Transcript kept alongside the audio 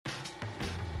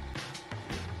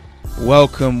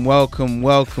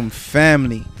Welcome,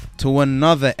 family, to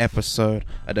another episode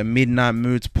of the Midnight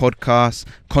Moods podcast,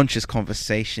 Conscious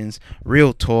Conversations,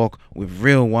 real talk with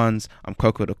real ones. I'm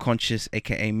Coco the Conscious,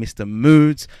 aka Mr.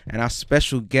 Moods, and our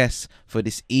special guest for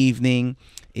this evening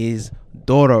is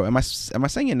Doro. Am I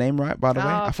saying your name right, by the way?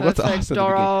 I forgot to ask.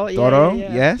 Doro. Doro,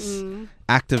 yeah. yes.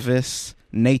 Activist,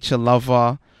 nature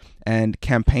lover, and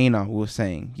campaigner, we were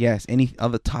saying. Yes, any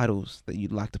other titles that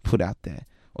you'd like to put out there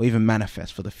or even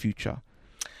manifest for the future?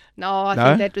 No, I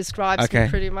think that describes me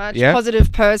pretty much. Yeah.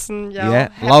 Positive person.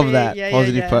 Happy. Love that. Yeah,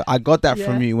 Positive. I got that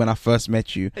from you when I first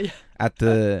met you at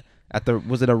the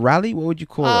was it a rally? What would you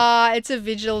call it? It's a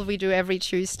vigil we do every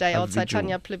Tuesday outside vigil.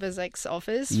 Tanya Pliberzek's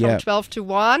office from 12 to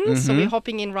 1. So we're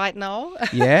hopping in right now.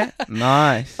 Yeah,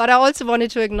 nice. But I also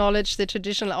wanted to acknowledge the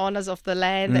traditional owners of the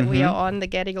land that we are on, the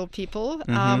Gadigal people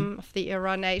of the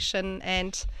Eora Nation,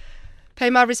 and pay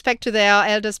my respect to their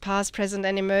elders past, present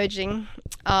and emerging.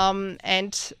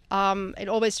 It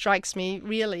always strikes me,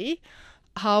 really,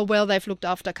 how well they've looked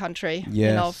after country,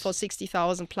 for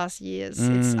 60,000 plus years.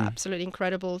 It's absolutely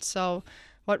incredible. So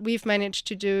what we've managed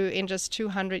to do in just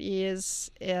 200 years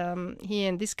here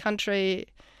in this country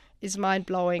is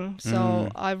mind-blowing. So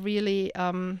I really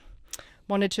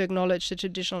wanted to acknowledge the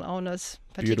traditional owners,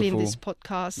 particularly in this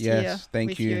podcast here.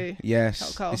 Thank you.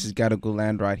 Yes, Coco. This is Gadigal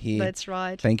land right here. That's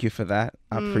right. Thank you for that.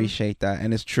 I appreciate that.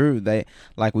 And it's true.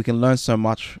 We can learn so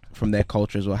much from their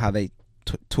cultures or how they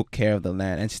took care of the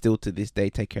land, and still to this day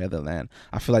take care of the land.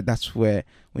 I feel like that's where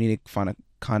we need to find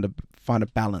a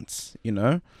balance,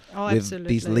 with absolutely.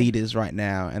 these leaders right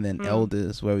now, and then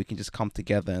elders, where we can just come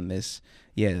together, and there's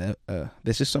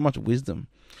just so much wisdom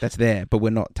that's there, but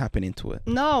we're not tapping into it.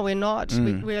 No, we're not.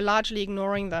 We're largely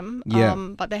ignoring them.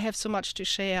 But they have so much to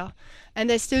share,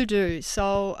 and they still do.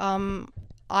 So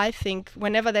I think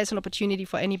whenever there's an opportunity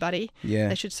for anybody,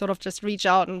 they should sort of just reach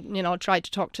out and try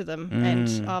to talk to them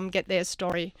and get their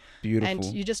story. Beautiful. And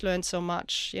you just learn so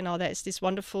much. There's this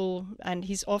wonderful, and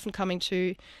he's often coming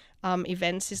to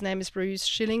events. His name is Bruce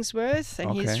Shillingsworth,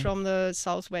 and he's from the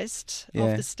southwest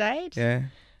of the state. Yeah.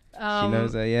 She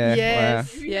knows that, yeah.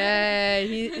 Yes, wow. Yeah,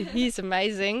 he's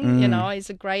amazing. He's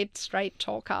a great straight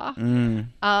talker.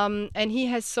 And he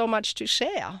has so much to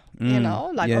share,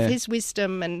 of his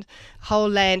wisdom and how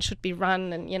land should be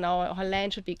run, and, how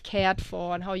land should be cared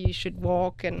for, and how you should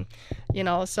walk. And,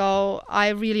 so I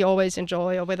really always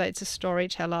enjoy, or whether it's a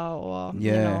storyteller or,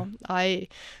 I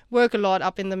work a lot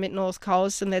up in the mid-north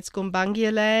coast, and that's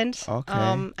Gumbaynggirr land.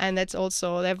 Okay. And that's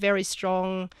also, they're very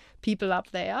strong people up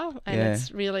there, and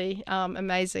it's really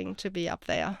amazing to be up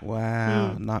there.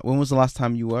 Wow. When was the last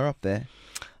time you were up there?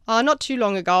 Not too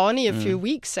long ago, only a few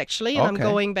weeks actually, and I'm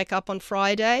going back up on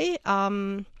Friday.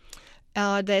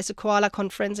 There's a koala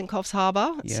conference in Coffs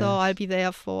Harbour, so I'll be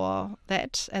there for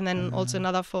that, and then also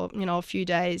another for a few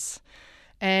days.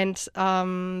 And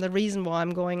the reason why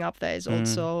I'm going up there is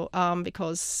also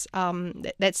because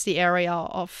that's the area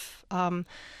of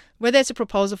where there's a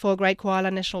proposal for a Great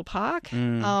Koala National Park.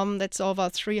 That's over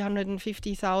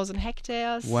 350,000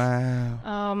 hectares.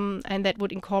 Wow. And that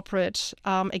would incorporate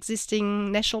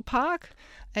existing national park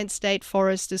and state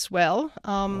forest as well.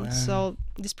 So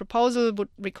this proposal would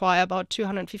require about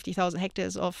 250,000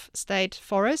 hectares of state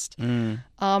forest. And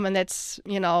that's,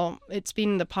 it's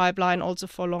been in the pipeline also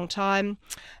for a long time.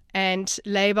 And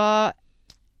Labour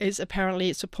is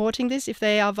apparently supporting this if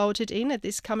they are voted in at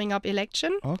this coming up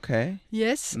election. Okay.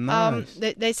 Yes. Nice.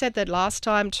 They said that last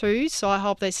time too, so I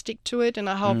hope they stick to it, and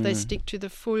I hope they stick to the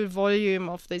full volume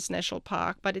of this national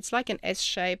park. But it's like an S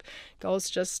shape, goes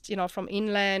just, from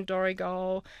inland,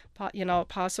 Dorigo,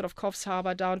 past sort of Coffs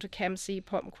Harbour down to Kempsey,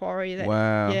 Port Macquarie.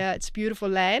 Wow. Yeah, it's beautiful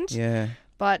land. Yeah.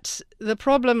 But the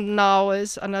problem now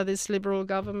is, under this Liberal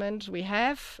government we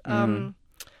have,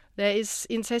 there is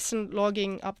incessant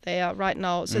logging up there right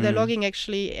now. So they're logging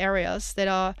actually areas that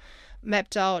are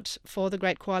mapped out for the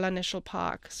Great Koala National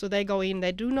Park. So they go in,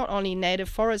 they do not only native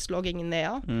forest logging in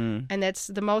there, and that's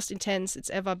the most intense it's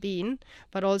ever been,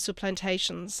 but also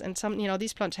plantations. And some,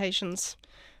 these plantations,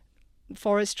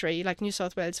 forestry, like New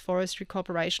South Wales Forestry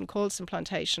Corporation calls them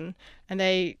plantation, and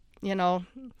they,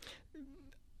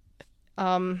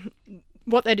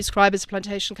 what they describe as a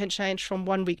plantation can change from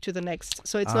 1 week to the next.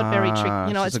 So it's not very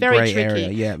tricky. So it's very tricky.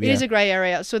 Area. It is a grey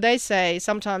area. So they say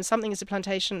sometimes something is a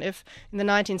plantation if in the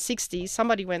 1960s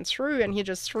somebody went through and he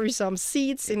just threw some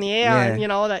seeds in the air,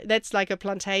 and that's like a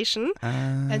plantation.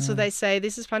 And so they say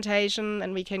this is plantation,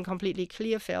 and we can completely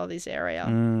clear fell this area.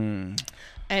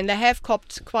 And they have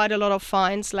copped quite a lot of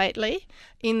fines lately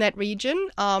in that region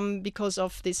because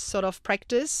of this sort of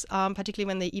practice, particularly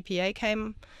when the EPA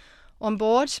came on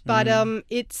board, but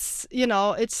it's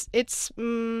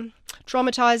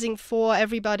traumatizing for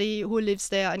everybody who lives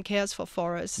there and cares for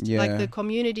forest. Yeah. Like the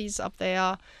communities up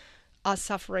there are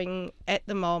suffering at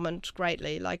the moment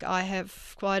greatly. Like I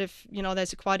have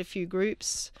there's quite a few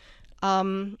groups,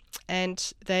 and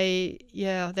they're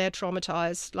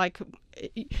traumatized. Like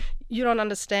you don't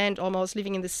understand almost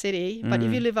living in the city, but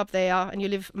if you live up there and you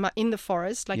live in the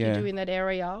forest, like you do in that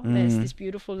area, there's this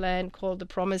beautiful land called the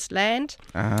Promised Land.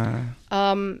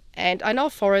 And I know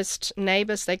forest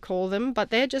neighbors, they call them, but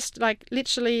they're just like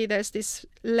literally there's this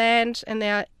land and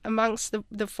they're amongst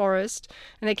the forest,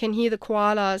 and they can hear the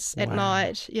koalas at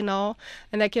night,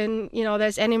 and they can,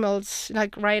 there's animals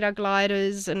like radar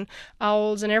gliders and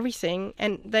owls and everything.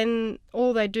 And then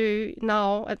all they do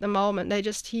now at the moment, they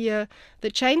just hear the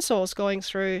chainsaws going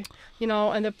through,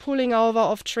 and the pulling over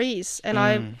of trees. And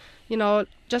I'm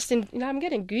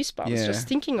getting goosebumps just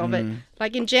thinking of it.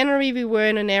 Like in January, we were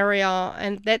in an area,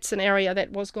 and that's an area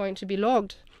that was going to be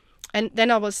logged. And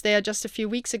then I was there just a few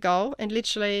weeks ago, and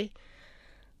literally,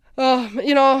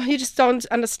 you just don't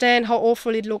understand how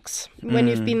awful it looks when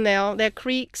you've been there. There are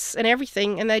creeks and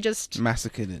everything, and they just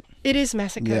massacred it. It is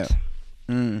massacred.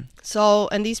 Yeah. So,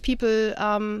 and these people,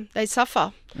 they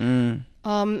suffer.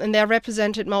 And they're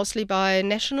represented mostly by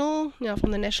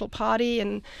from the National Party.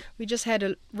 And we just had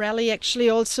a rally actually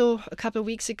also a couple of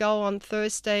weeks ago on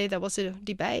Thursday. There was a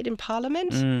debate in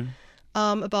Parliament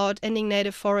about ending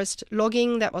native forest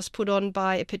logging that was put on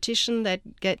by a petition that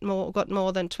got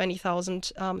more than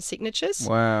 20,000 signatures.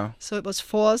 Wow. So it was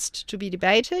forced to be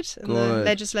debated in the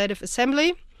Legislative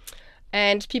Assembly.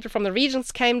 And people from the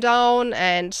regions came down,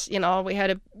 and, we had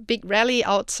a big rally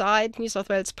outside New South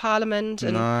Wales Parliament.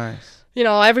 And, nice.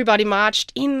 Everybody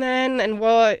marched in then and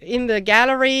were in the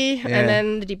gallery. And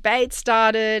then the debate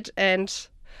started, and,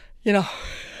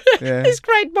 this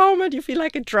great moment, you feel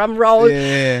like a drum roll.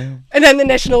 Yeah. And then the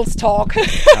Nationals talk.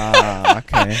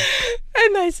 Okay.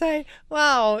 And they say,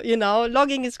 wow,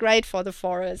 logging is great for the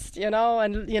forest,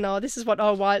 and, this is what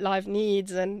our wildlife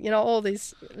needs, and, all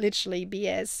this literally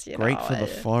BS. Great for the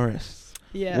forest.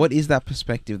 Yeah. What is that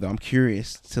perspective, though? I'm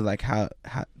curious to, like, how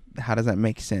does that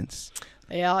make sense?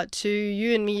 Yeah, to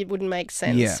you and me, it wouldn't make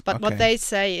sense. Yeah, but what they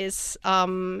say is,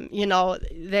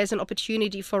 there's an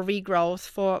opportunity for regrowth,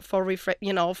 for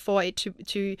it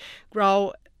to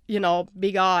grow,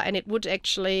 bigger, and it would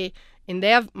actually, in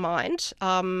their mind,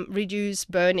 reduce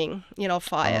burning,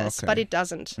 fires, but it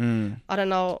doesn't. I don't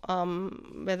know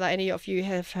whether any of you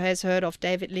has heard of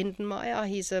David Lindenmayer.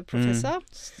 He's a professor.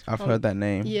 I've heard that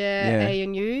name. Yeah,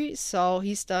 ANU. So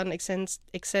he's done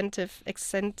extensive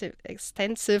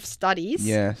studies.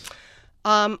 Yes.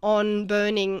 On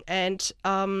burning, and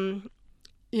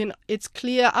it's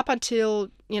clear up until,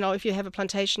 if you have a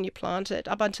plantation, you plant it,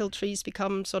 up until trees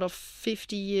become sort of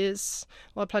 50 years,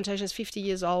 or a plantation is 50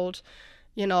 years old,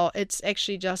 it's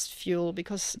actually just fuel,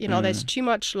 because, there's too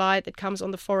much light that comes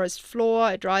on the forest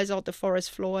floor. It dries out the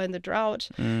forest floor in the drought.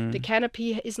 The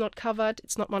canopy is not covered.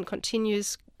 It's not one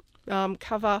continuous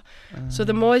cover. So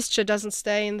the moisture doesn't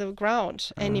stay in the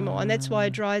ground anymore. And that's why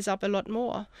it dries up a lot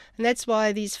more. And that's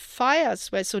why these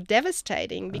fires were so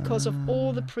devastating, because of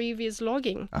all the previous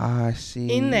logging I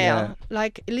see. in there.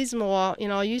 Like Lismore,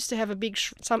 used to have a big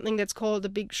something that's called the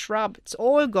big shrub. It's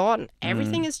all gone.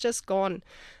 Everything is just gone.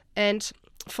 And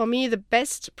for me, the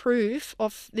best proof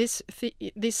of this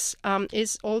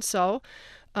is also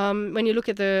when you look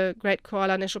at the Great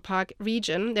Koala National Park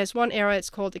region, there's one area, it's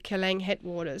called the Kelang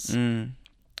Headwaters. And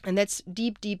that's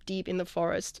deep, deep, deep in the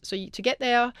forest. So to get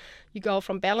there, you go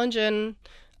from Bellingen,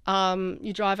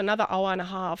 you drive another hour and a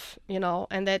half,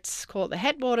 and that's called the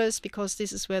Headwaters, because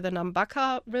this is where the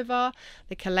Nambucca River,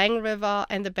 the Kelang River,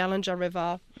 and the Ballinger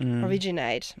River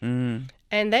originate.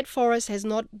 And that forest has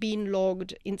not been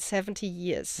logged in 70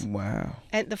 years. Wow.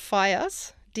 And the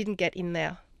fires didn't get in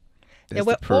there. They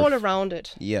were all around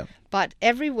it. Yeah. But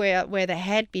everywhere where they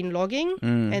had been logging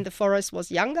and the forest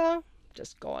was younger,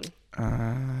 just gone.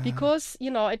 Because,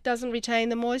 it doesn't retain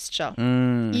the moisture.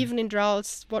 Even in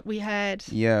droughts, what we had,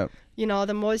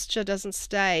 the moisture doesn't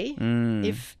stay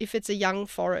if it's a young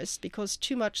forest, because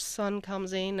too much sun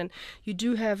comes in, and you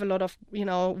do have a lot of,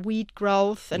 weed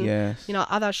growth and,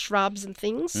 other shrubs and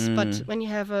things. But when you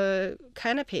have a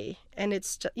canopy and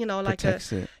it's,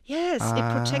 protects it. Yes, it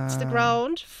protects the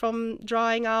ground from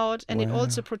drying out, and it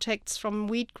also protects from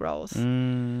weed growth.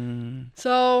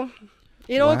 So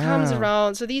it all comes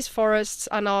around. So these forests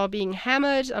are now being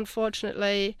hammered,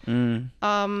 unfortunately,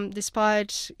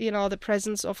 despite, the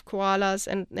presence of koalas,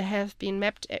 and they have been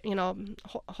mapped,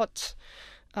 hot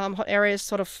areas,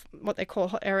 sort of what they call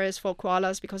hot areas for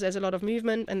koalas, because there's a lot of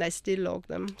movement, and they still log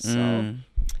them. So,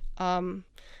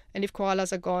 And if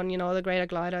koalas are gone, the greater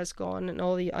glider is gone, and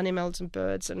all the animals and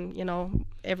birds, and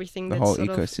everything. The that's whole sort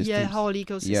ecosystems. whole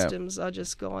ecosystems are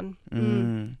just gone.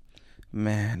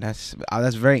 Man, that's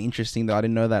very interesting though. I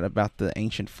didn't know that about the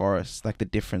ancient forests, like the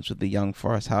difference with the young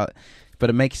forest. But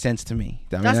it makes sense to me.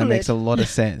 I mean, Doesn't that makes it? a lot of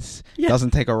sense. Yeah.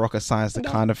 Doesn't take a rocket science to No.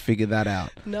 kind of figure that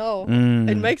out. No,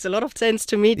 it makes a lot of sense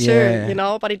to me too.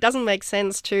 Yeah. But it doesn't make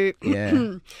sense to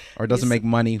Yeah. Or it doesn't make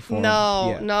money for 'em.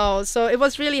 No, Yeah. no. So it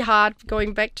was really hard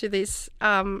going back to this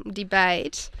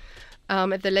debate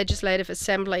at the Legislative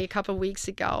Assembly a couple of weeks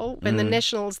ago, when the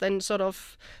Nationals then sort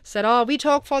of said, "Oh, we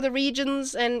talk for the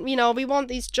regions, and we want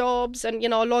these jobs, and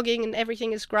logging and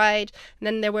everything is great." And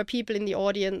then there were people in the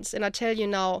audience, and I tell you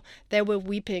now, they were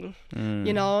weeping.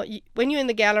 When you're in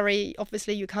the gallery,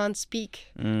 obviously you can't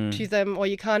speak to them, or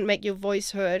you can't make your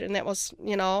voice heard, and that was,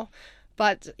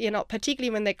 But,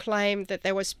 particularly when they claimed that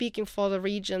they were speaking for the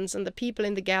regions and the people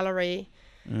in the gallery,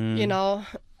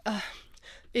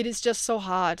 it is just so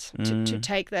hard to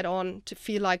take that on, to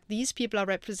feel like these people are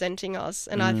representing us.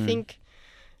 And I think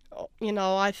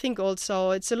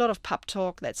also it's a lot of pub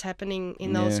talk that's happening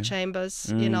in those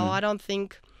chambers. I don't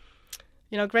think,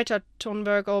 Greta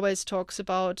Thunberg always talks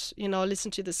about,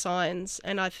 listen to the science.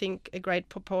 And I think a great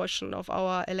proportion of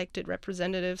our elected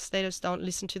representatives, they just don't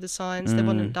listen to the science. They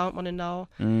don't want to know.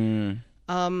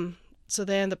 So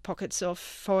they're in the pockets of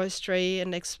forestry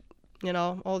and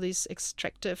all these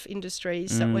extractive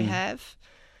industries that we have.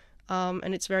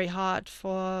 And it's very hard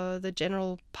for the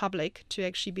general public to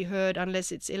actually be heard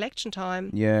unless it's election time.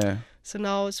 Yeah. So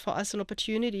now it's for us an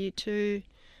opportunity to,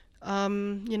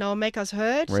 make us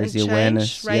heard, raise and the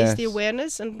awareness. raise the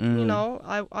awareness. And,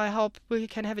 I hope we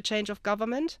can have a change of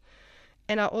government.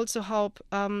 And I also hope,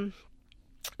 our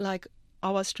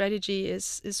strategy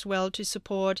is well to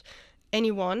support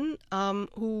anyone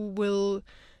who will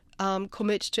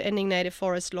commit to ending native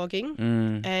forest logging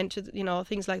and to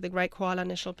things like the Great Koala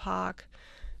National Park,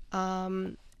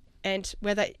 and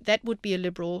whether that would be a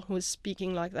Liberal who is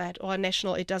speaking like that or a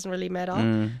National, it doesn't really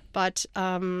matter. But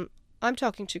I'm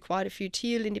talking to quite a few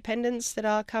teal independents that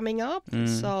are coming up.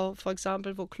 So, for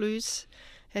example, Vaucluse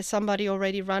has somebody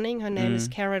already running. Her name is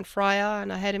Karen Fryer,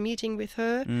 and I had a meeting with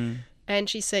her. And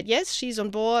she said, yes, she's on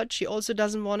board. She also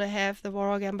doesn't want to have the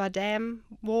Warragamba Dam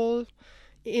wall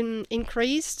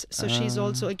increased, so she's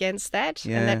also against that.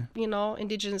 And that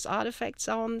indigenous artifacts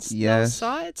are on those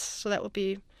sites, so that would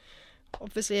be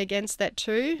obviously against that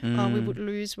too. We would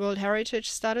lose World Heritage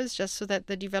status just so that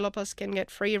the developers can get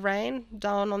free rein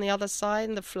down on the other side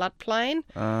in the floodplain,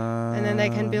 and then they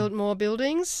can build more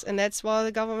buildings. And that's why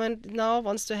the government now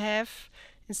wants to have,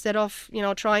 instead of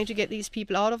trying to get these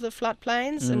people out of the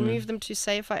floodplains and move them to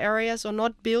safer areas, or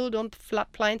not build on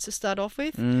floodplains to start off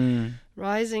with,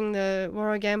 rising the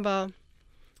Warragamba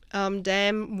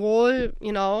dam wall,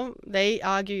 they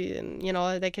argue, and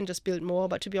they can just build more,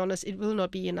 but to be honest, it will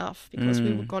not be enough, because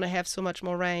we're going to have so much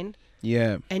more rain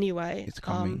anyway. It's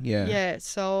coming.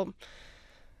 So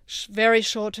very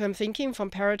short-term thinking from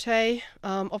Parate.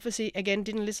 Obviously, again,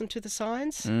 didn't listen to the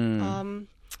science.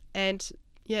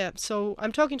 So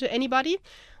I'm talking to anybody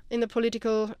in the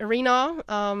political arena,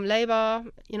 Labour,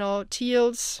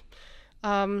 Teals,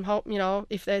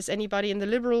 if there's anybody in the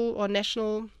Liberal or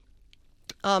National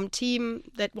team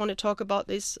that want to talk about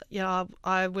this,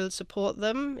 I will support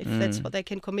them if that's what they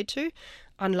can commit to.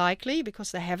 Unlikely,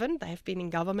 because they haven't. They have been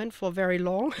in government for very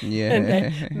long and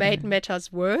they made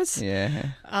matters worse.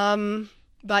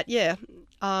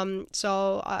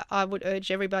 So I would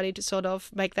urge everybody to sort of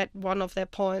make that one of their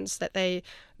points that they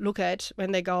look at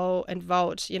when they go and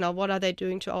vote. What are they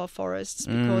doing to our forests?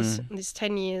 Because in these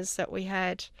 10 years that we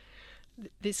had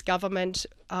this government,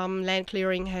 land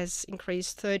clearing has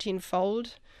increased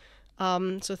 13-fold.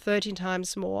 So 13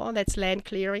 times more. That's land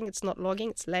clearing. It's not logging,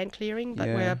 it's land clearing, but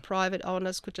where private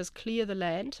owners could just clear the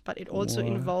land. But it also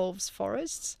involves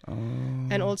forests,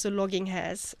 and also logging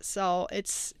has. So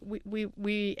it's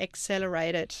we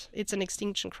accelerated. It's an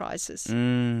extinction crisis.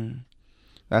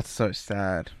 That's so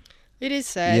sad. It is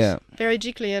sad, very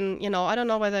deeply, and I don't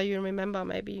know whether you remember,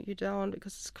 maybe you don't,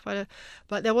 because it's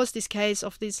but there was this case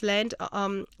of this land,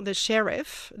 the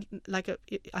sheriff, I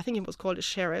think it was called a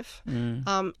sheriff,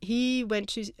 he went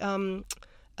to a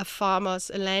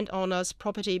landowner's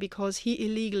property because he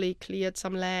illegally cleared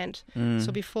some land.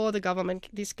 So before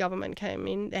this government came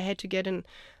in, they had to get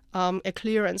a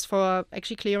clearance for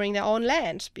actually clearing their own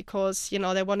land, because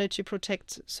they wanted to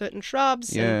protect certain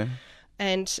shrubs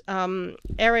and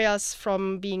areas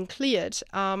from being cleared.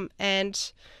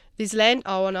 And this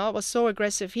landowner was so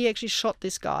aggressive, he actually shot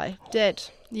this guy dead.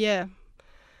 There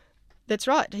That's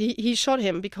right. He shot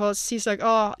him because he's like,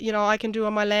 oh, I can do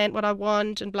on my land what I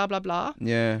want and blah, blah, blah.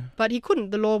 Yeah. But he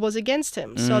couldn't. The law was against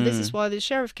him. So this is why the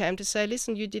sheriff came to say,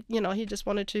 listen, you did, he just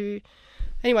wanted to...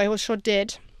 Anyway, he was shot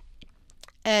dead.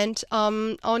 And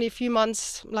only a few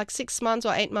months, like 6 months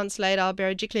or 8 months later,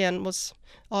 Berejiklian was...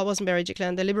 Oh, it wasn't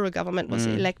Berejiklian. The Liberal government was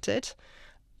elected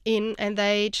in, and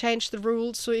they changed the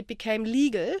rules so it became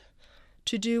legal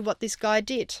to do what this guy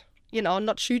did.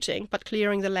 Not shooting, but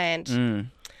clearing the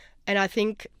land. And I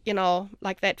think,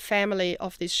 like that family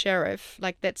of this sheriff,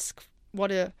 like that's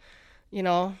what a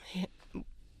letdown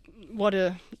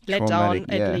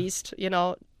at least,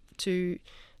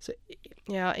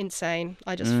 insane.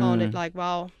 I just found it like,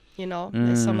 wow,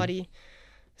 there's somebody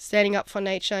standing up for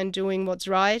nature and doing what's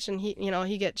right, and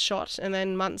he gets shot, and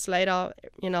then months later,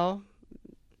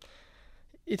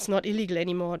 it's not illegal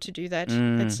anymore to do that.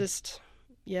 It's just,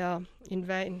 in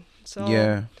vain. So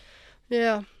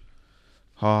yeah.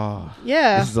 Oh,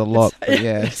 yeah, this is a lot. But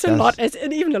it's a lot. It's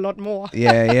even a lot more.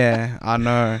 yeah, I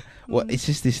know. Well, it's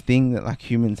just this thing that like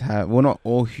humans have. Well, not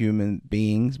all human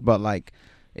beings, but like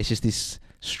it's just this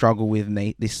struggle with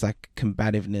this like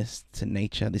combativeness to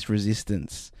nature, this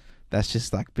resistance that's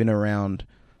just like been around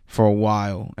for a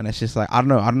while, and it's just like I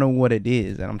don't know what it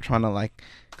is, and I'm trying to like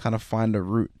kind of find a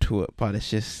root to it, but it's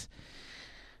just.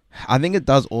 I think it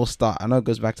does all start. I know it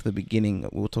goes back to the beginning.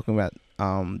 We were talking about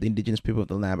the indigenous people of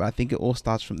the land, but I think it all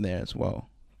starts from there as well.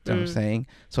 You know what I'm saying?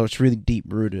 So it's really deep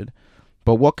rooted.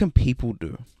 But what can people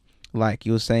do? Like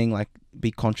you were saying, like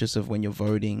be conscious of when you're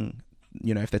voting.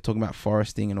 If they're talking about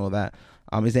foresting and all that.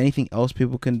 Is there anything else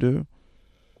people can do?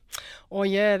 Oh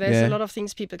yeah, there's a lot of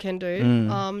things people can do.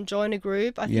 Join a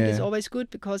group. I think is always good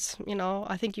because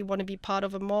I think you want to be part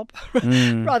of a mob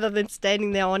rather than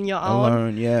standing there on your own.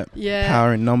 Alone, yeah.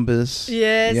 Power in numbers.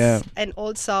 Yes. Yeah. And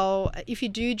also, if you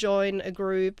do join a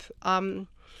group,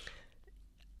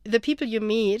 the people you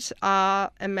meet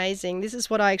are amazing. This is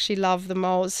what I actually love the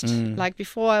most. Like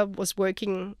before, I was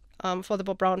working for the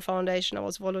Bob Brown Foundation. I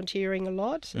was volunteering a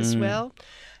lot as well,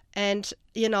 and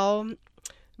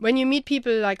when you meet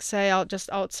people, like, say, just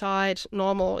outside,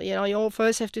 normal, you all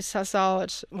first have to suss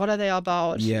out what are they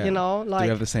about, like... Do you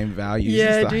have the same values?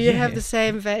 Yeah, do you have the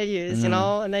same values,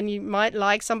 and then you might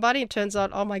like somebody, it turns out,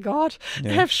 oh my God,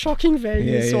 they have shocking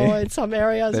values, or in some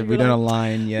areas... we don't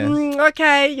align,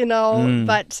 okay,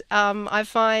 but I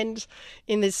find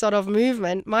in this sort of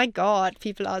movement, my God,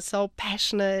 people are so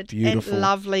passionate Beautiful. And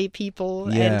lovely people,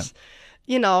 and,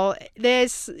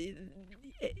 there's...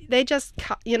 They just,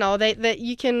 they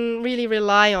you can really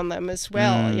rely on them as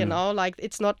well, like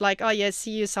it's not like, oh yeah,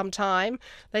 see you sometime.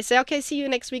 They say, okay, see you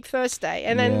next week Thursday.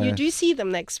 And then you do see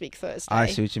them next week Thursday. I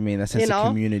see what you mean. That sense of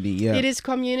community, yeah. It is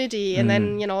community. And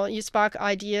then, you spark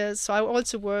ideas. So I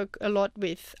also work a lot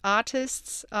with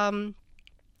artists.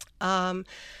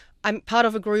 I'm part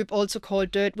of a group also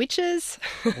called Dirt Witches.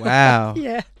 Wow.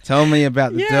 Yeah. Tell me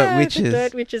about the Dirt Witches. The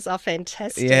Dirt Witches are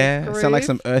fantastic. Yeah. Group. Sound like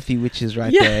some earthy witches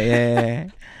right there. Yeah.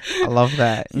 I love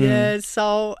that. Yeah.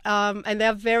 So, and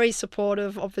they're very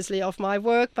supportive, obviously, of my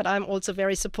work, but I'm also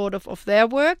very supportive of their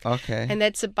work. Okay. And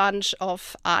that's a bunch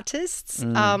of artists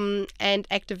and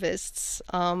activists.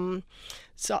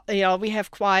 So, we have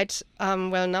quite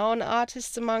well-known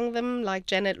artists among them, like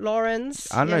Janet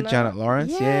Lawrence. I know Janet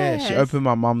Lawrence, yes. She opened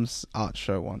my mum's art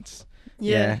show once.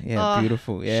 Yeah,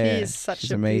 beautiful. Yeah, she is such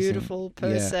a amazing. Beautiful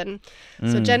person.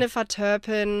 Yeah. So Jennifer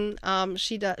Turpin,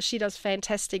 she does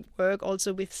fantastic work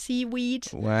also with seaweed.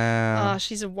 Wow.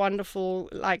 She's a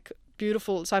wonderful,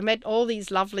 beautiful. So I met all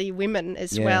these lovely women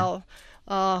as well.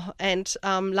 And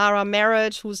Lara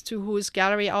Merritt, whose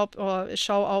gallery or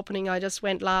show opening I just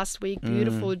went last week,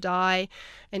 beautiful dye,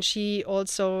 and she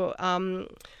also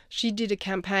she did a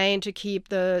campaign to keep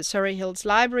the Surrey Hills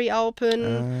Library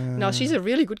open. Now she's a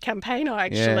really good campaigner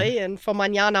actually, and for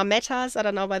Mañana Metas, I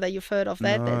don't know whether you've heard of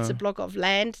that. No. That's a block of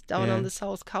land down on the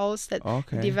south coast that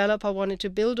the developer wanted to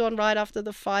build on right after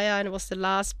the fire, and it was the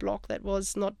last block that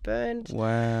was not burned.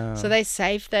 Wow! So they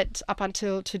saved that up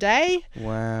until today.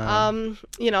 Wow!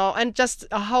 And just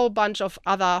a whole bunch of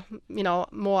other,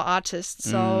 more artists.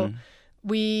 So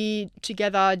we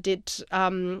together did,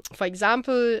 for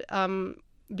example,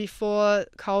 before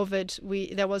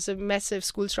COVID, there was a massive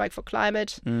school strike for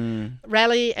climate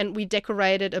rally, and we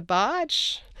decorated a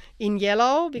barge in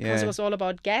yellow because it was all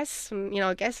about gas,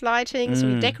 gas lighting. So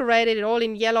we decorated it all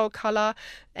in yellow color,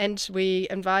 and we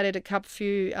invited a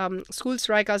few school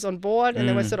strikers on board, and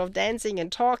they were sort of dancing and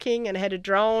talking, and had a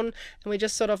drone, and we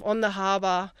just sort of on the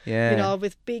harbor,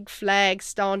 with big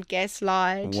flags down gas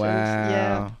light.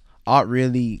 Wow. art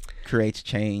really creates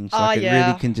change. Like it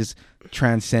really can just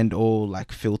transcend all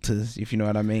like filters, if you know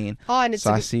what I mean. And it's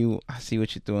so I see what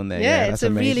you're doing there. Yeah, that's it's a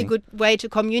amazing. really good way to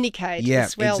communicate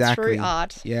as well through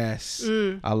art. Yes,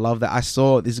 I love that. I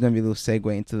saw, this is gonna be a little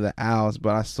segue into the owls,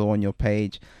 but I saw on your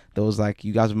page there was like,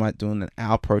 you guys might doing an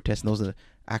owl protest, and there was an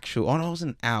actual, oh no, it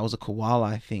wasn't an owl, it was a koala,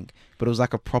 I think, but it was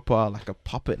like a proper, like a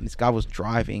puppet, and this guy was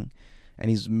driving and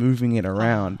he's moving it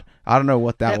around. I don't know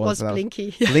what that was. That was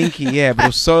Blinky. Blinky, yeah, but it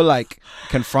was so like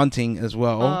confronting as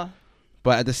well.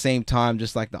 But at the same time,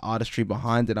 just like the artistry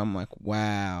behind it, I'm like,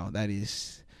 wow, that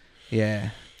is,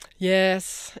 yeah.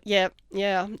 Yes, yeah.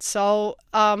 So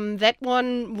that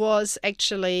one was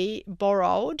actually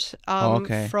borrowed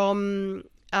from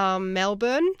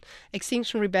Melbourne,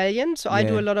 Extinction Rebellion. So I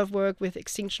do a lot of work with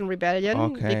Extinction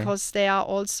Rebellion because they are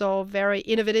also very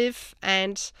innovative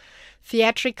and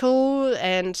theatrical,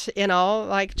 and you know,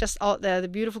 like just out there, the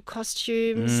beautiful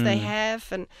costumes they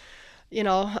have, and you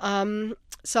know,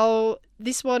 so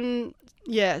this one,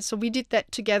 so we did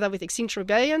that together with Extinction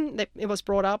Rebellion. It was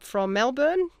brought up from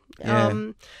Melbourne,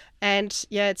 and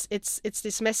it's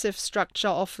this massive structure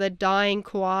of the dying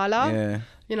koala.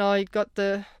 You know, you got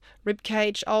the rib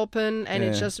cage open and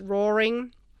it's just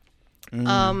roaring.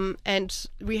 And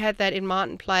we had that in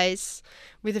Martin Place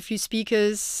with a few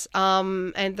speakers,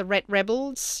 and the Red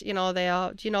Rebels. You know,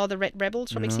 do you know the Red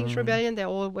Rebels from Extinction Rebellion? They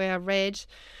all wear red,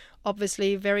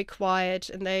 obviously very quiet,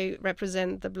 and they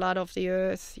represent the blood of the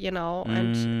earth, you know,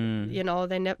 and you know,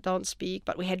 they don't speak.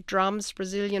 But we had drums,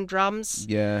 Brazilian drums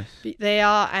there,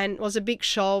 and it was a big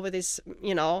show with this,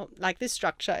 you know, like this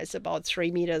structure is about 3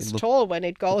 meters tall when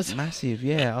it goes. Massive,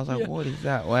 I was like, what is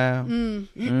that? Wow.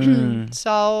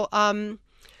 So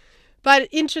but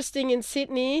interesting in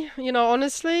Sydney, you know,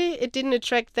 honestly, it didn't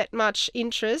attract that much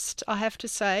interest, I have to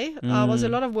say. It was a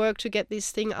lot of work to get this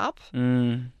thing up,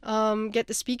 get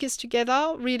the speakers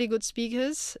together, really good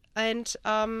speakers, and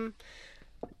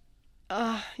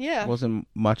Wasn't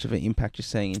much of an impact, you're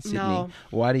saying, in Sydney. No.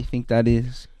 Why do you think that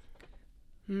is?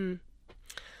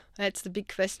 That's the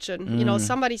big question. You know,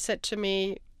 somebody said to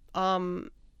me,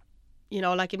 you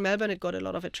know, like in Melbourne, it got a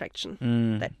lot of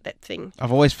attraction, that thing.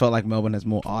 I've always felt like Melbourne has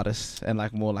more artists and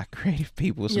like more like creative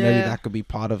people, so maybe that could be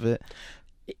part of it.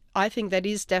 I think that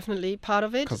is definitely part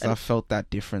of it. Because I felt that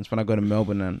difference when I go to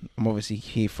Melbourne, and I'm obviously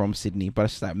here from Sydney, but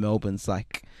it's like Melbourne's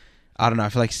like, I don't know, I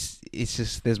feel like it's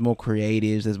just, there's more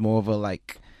creatives, there's more of a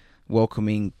like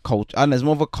welcoming culture, and there's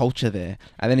more of a culture there.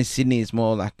 And then in Sydney, it's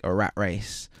more like a rat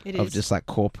race of just like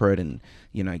corporate and,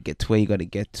 you know, get to where you got to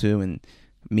get to, and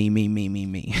me.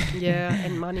 Yeah,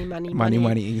 and money,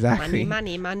 exactly.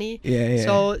 Money. Yeah.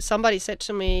 So somebody said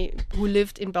to me, who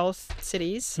lived in both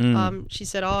cities, she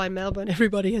said, oh, in Melbourne,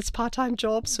 everybody has part-time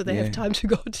jobs, so they have time to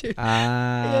go to, you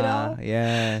know?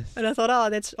 Yes. And I thought, oh,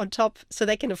 that's on top, so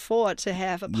they can afford to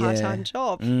have a part-time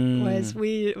job, whereas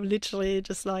we literally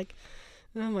just like,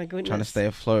 oh my goodness. Trying to stay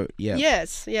afloat,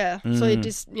 Yes, So it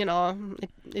just, you know,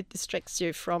 it distracts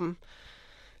you from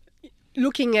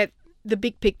looking at the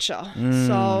big picture.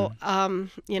 So,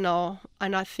 you know,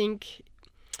 and I think,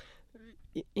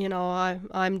 you know,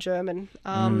 I'm German.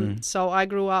 So I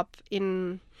grew up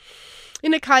in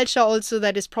a culture also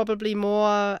that is probably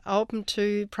more open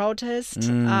to protest.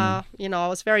 You know, I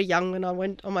was very young when I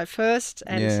went on my first,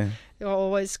 and they were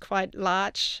always quite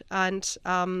large. And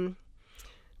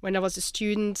when I was a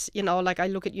student, you know, like I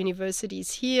look at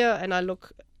universities here, and I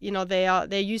look, you know,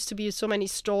 there used to be so many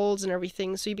stalls and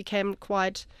everything, so you became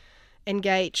quite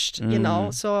engaged, you know.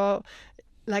 So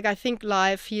like I think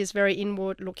life here is very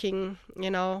inward looking, you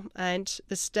know, and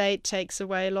the state takes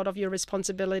away a lot of your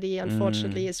responsibility,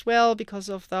 unfortunately, as well, because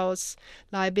of those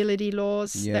liability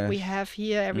laws that we have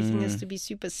here. Everything has to be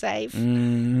super safe.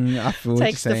 I feel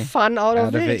takes the fun out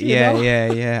of it.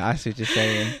 Yeah. I see what you're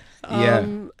saying.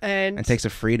 And takes the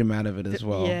freedom out of it as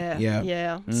well.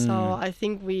 So I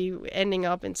think we ending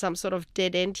up in some sort of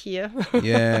dead end here.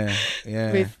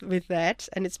 with that,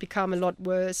 and it's become a lot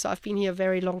worse. So I've been here a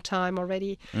very long time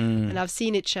already, and I've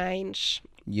seen it change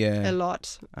a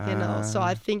lot, you know. So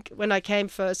I think when I came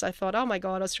first, I thought, oh my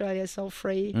God, Australia is so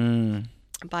free.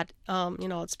 But you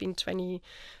know, it's been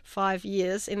 25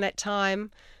 years in that time,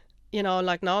 you know.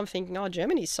 Like now I'm thinking, oh,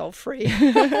 Germany's so free.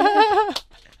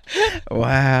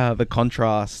 Wow, the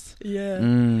contrast.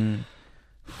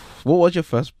 What was your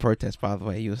first protest, by the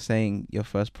way? You were saying your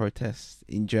first protest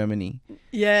in Germany.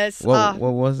 Yes. What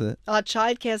was it?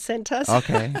 Childcare centres.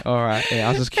 Okay, all right. Yeah, I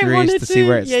was just curious to see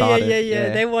where it started.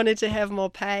 Yeah. They wanted to have more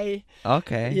pay.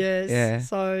 Okay. Yes. Yeah.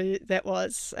 So that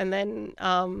was, and then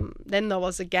there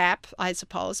was a gap, I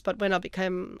suppose. But when I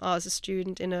was a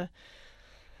student in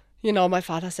my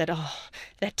father said, "Oh,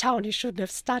 that town, you shouldn't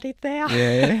have studied there."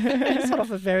 Yeah. Sort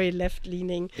of a very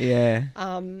left-leaning Yeah.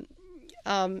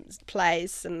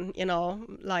 place, and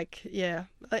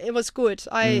it was good.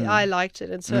 I liked it,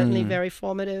 and certainly very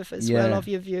formative as well of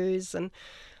your views, and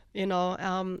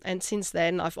and since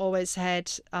then I've always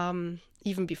had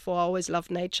even before I always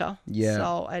loved nature. Yeah.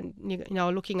 So, and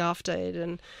looking after it,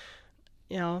 and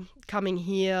coming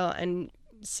here and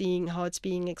seeing how it's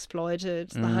being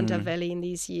exploited. The Hunter Valley in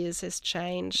these years has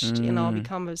changed,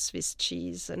 become a Swiss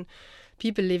cheese, and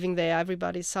people living there,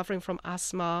 everybody's suffering from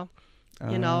asthma.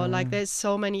 There's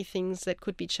so many things that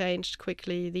could be changed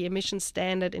quickly. The emission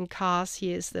standard in cars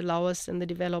here is the lowest in the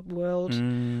developed world.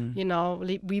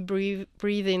 We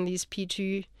breathe in these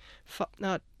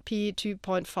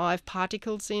P2.5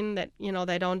 particles in that,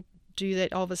 they don't do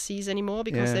that overseas anymore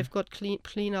because they've got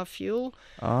cleaner fuel.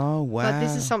 Oh, wow. But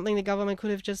this is something the government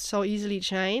could have just so easily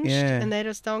changed, and they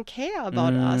just don't care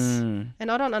about us. And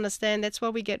I don't understand. That's why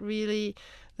we get really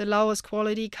the lowest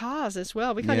quality cars as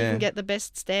well. We can't even get the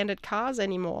best standard cars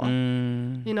anymore,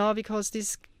 because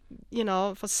this,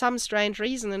 for some strange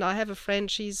reason, and I have a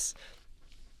friend, she's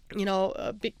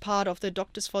a big part of the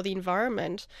Doctors for the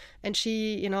Environment. And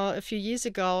she, a few years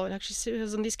ago, she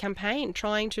was on this campaign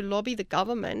trying to lobby the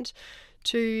government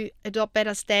to adopt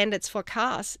better standards for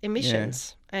cars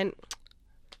emissions. And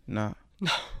no.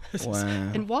 Wow.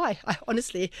 And why? I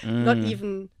honestly, not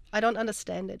even, I don't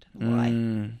understand it. Why?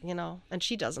 And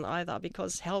she doesn't either,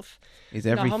 because health is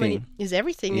everything. Is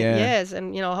everything. Yeah. Yes.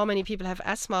 And, how many people have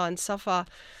asthma and suffer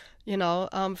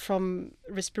from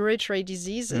respiratory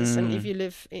diseases. And if you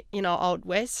live, out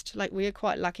west, like we're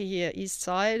quite lucky here, east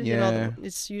side,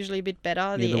 it's usually a bit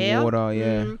better, the air.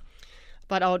 Water,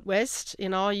 But out west,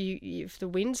 if the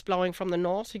wind's blowing from the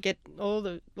north, you get all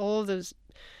those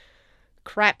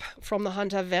crap from the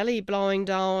Hunter Valley blowing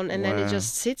down, and then it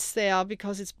just sits there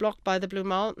because it's blocked by the Blue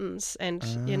Mountains, and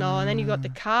and then you got the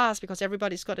cars, because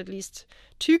everybody's got at least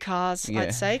 2 cars,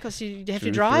 I'd say, because you have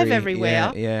to drive 3,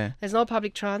 everywhere. Yeah. There's no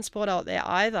public transport out there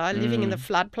either. Living in the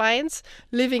floodplains,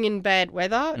 living in bad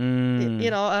weather,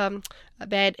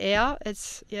 bad air.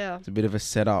 It's a bit of a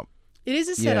setup. It is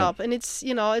a setup, and it's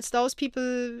it's those people,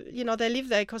 they live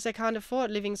there because they can't afford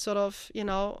living sort of,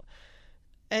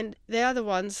 and they are the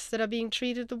ones that are being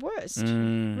treated the worst,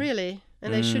 really.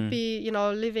 And they should be,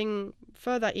 living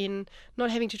further in,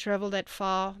 not having to travel that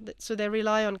far. So they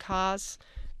rely on cars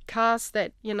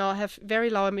that, have very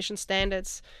low emission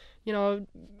standards,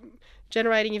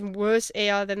 generating even worse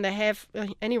air than they have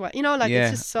anyway.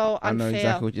 It's just so unfair. I know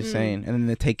exactly what you're saying. And then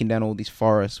they're taking down all these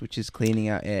forests, which is cleaning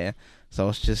out air. So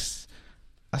it's just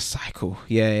a cycle.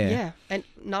 Yeah. And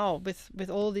now with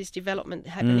all this development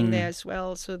happening there as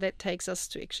well, so that takes us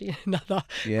to actually another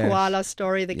koala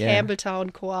story, the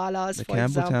Campbelltown koalas. The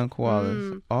Campbelltown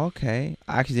koalas. Okay.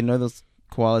 I actually didn't know those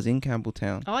koalas in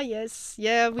Campbelltown. Oh yes,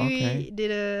 we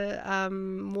did a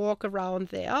walk around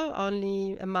there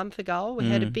only a month ago. We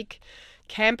had a big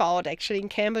camp out actually in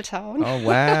Campbelltown. Oh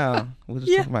wow. We'll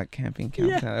just talk about camping in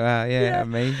Campbelltown. Wow,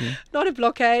 amazing. Not a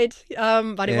blockade,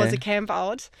 but it was a camp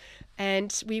out.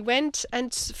 And we went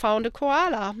and found a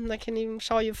koala. I can even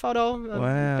show you a photo,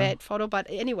 bad photo. But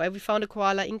anyway, we found a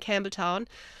koala in Campbelltown.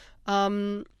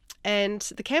 And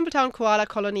the Campbelltown koala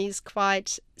colony is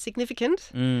quite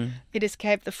significant. It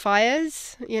escaped the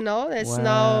fires. There's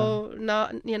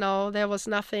there was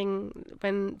nothing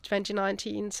when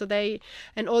 2019. So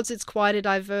and also it's quite a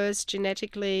diverse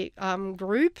genetically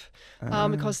group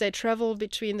because they travel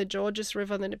between the Georges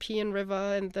River and the Nepean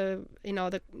River and the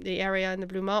area in the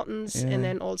Blue Mountains, and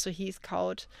then also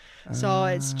Heathcote. So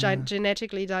it's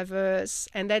genetically diverse,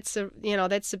 and that's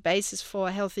the basis for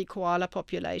a healthy koala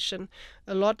population.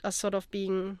 A lot are sort of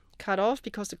being cut off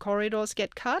because the corridors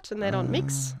get cut and they don't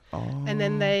mix, and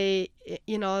then they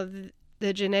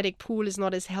the genetic pool is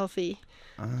not as healthy.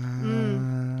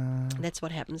 That's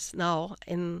what happens now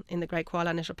in the Great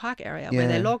Koala National Park area, where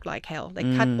they log like hell. They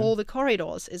cut all the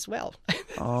corridors as well.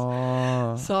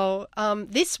 So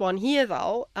this one here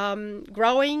though,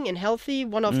 growing and healthy,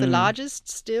 one of the largest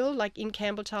still, like in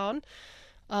Campbelltown.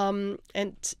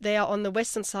 And they are on the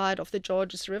western side of the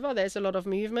Georges River. There's a lot of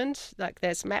movement, like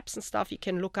there's maps and stuff you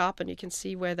can look up and you can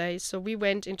see where so we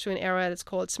went into an area that's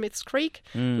called Smith's Creek.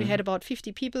 We had about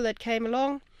 50 people that came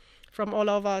along from all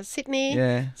over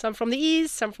Sydney, some from the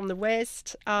east, some from the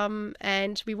west,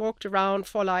 and we walked around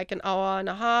for like an hour and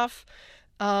a half,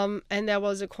 and there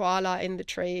was a koala in the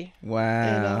tree.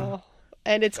 Wow.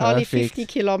 And it's only 50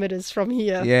 kilometers from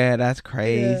here. Yeah, that's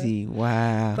crazy.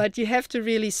 Wow. But you have to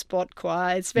really spot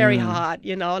koala. It's very hard,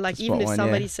 like even if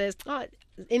somebody says,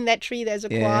 in that tree there's a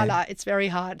koala, it's very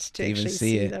hard to actually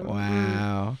see them.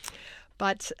 Wow.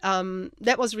 But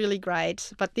that was really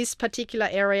great. But this particular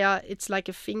area, it's like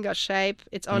a finger shape.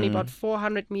 It's only about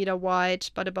 400 meter wide,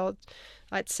 but about,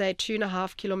 I'd say,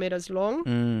 2.5 kilometers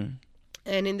long.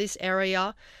 And in this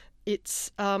area,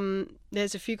 it's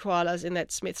there's a few koalas in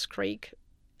that Smiths Creek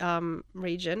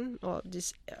region, or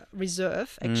this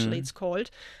reserve, actually it's called.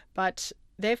 But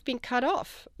they've been cut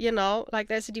off, like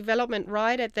there's a development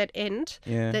right at that end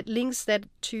that links that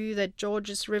to that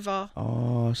Georges River.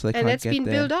 Oh, so they can't and that's get been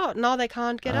there. built out. Now they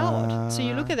can't get out. So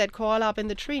you look at that koala up in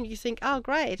the tree and you think, oh,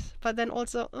 great. But then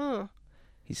also,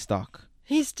 He's stuck.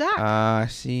 he's stuck. I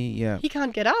see, yeah. He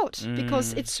can't get out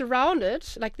because it's surrounded,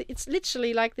 it's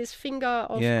literally like this finger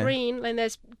of green, and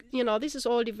there's, this is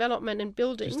all development and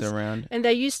buildings. Just around. And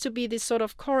there used to be this sort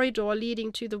of corridor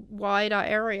leading to the wider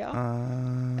area.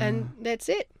 And that's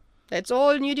it. That's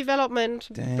all new development,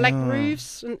 black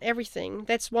roofs and everything.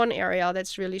 That's one area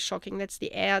that's really shocking. That's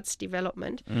the Erz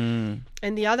development. And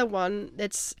the other one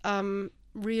that's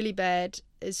really bad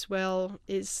as well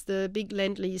is the big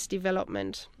Lend-Lease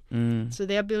development. So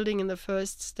they're building in the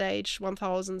first stage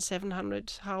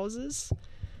 1,700 houses.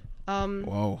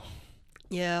 Whoa.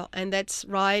 Yeah, and that's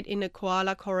right in a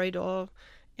koala corridor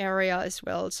area as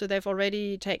well. So they've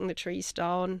already taken the trees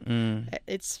down.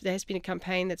 There has been a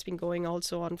campaign that's been going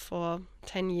also on for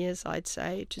 10 years, I'd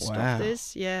say, to stop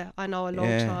this. Yeah, I know, a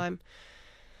long time.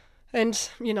 And,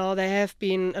 there have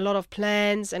been a lot of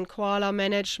plans and koala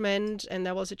management, and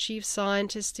there was a chief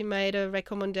scientist who made a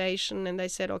recommendation, and they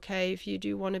said, okay, if you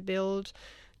do want to build,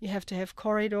 you have to have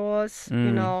corridors,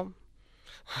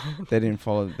 They didn't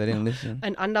follow, they didn't listen.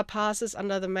 And underpasses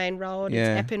under the main road.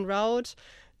 Yeah. It's Epping Road.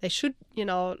 They should,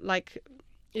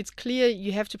 it's clear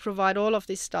you have to provide all of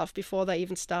this stuff before they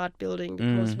even start building,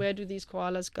 because where do these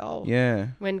koalas go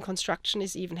when construction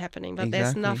is even happening? But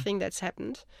there's nothing that's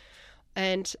happened.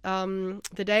 And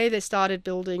the day they started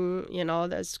building,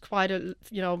 there's quite a,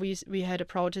 we had a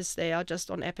protest there just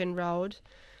on Epping Road.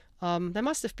 There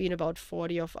must have been about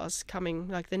 40 of us coming,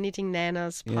 like the Knitting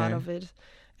Nanas part of it.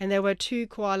 And there were 2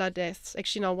 koala deaths.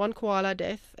 Actually, no, 1 koala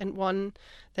death and one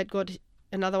that got,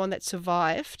 another one that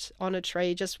survived on a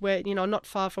tree just where, not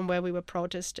far from where we were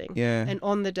protesting. Yeah. And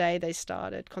on the day they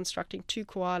started constructing 2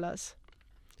 koalas.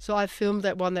 So I filmed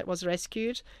that one that was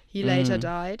rescued. He later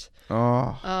died.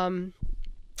 Oh.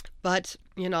 But,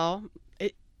 they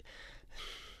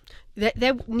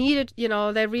needed,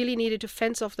 they really needed to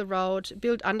fence off the road,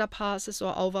 build underpasses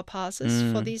or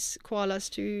overpasses for these koalas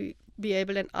to be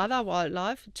able, and other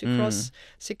wildlife, to cross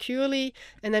securely,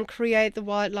 and then create the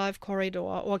wildlife corridor,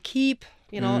 or keep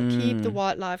the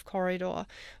wildlife corridor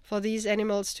for these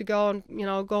animals to go on,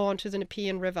 go onto the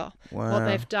Nepean River. Wow. What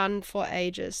they've done for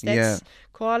ages.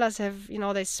 Koalas have,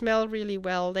 they smell really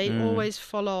well. They always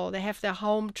follow. They have their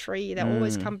home tree. They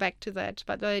always come back to that.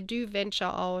 But they do venture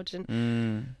out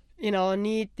and,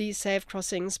 need these safe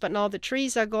crossings. But now the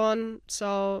trees are gone.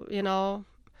 So,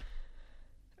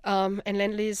 and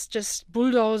Lend-Lease just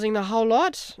bulldozing the whole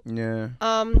lot. Yeah.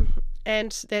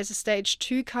 And there's a stage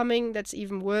 2 coming that's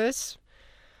even worse.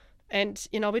 And,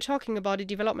 we're talking about a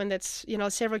development that's,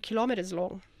 several kilometers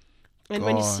long. And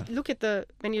when you look at the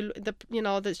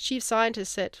chief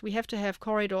scientist said we have to have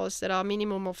corridors that are a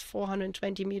minimum of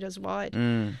 420 meters wide.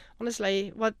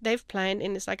 Honestly, what they've planned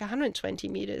in is like 120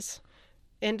 meters.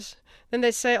 And then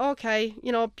they say, okay,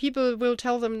 people will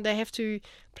tell them they have to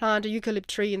plant a eucalypt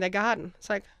tree in their garden. It's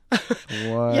like,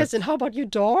 what? Yes, and how about your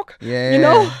dog?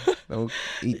 Yeah. They'll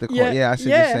eat the I see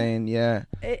what you're saying. Yeah.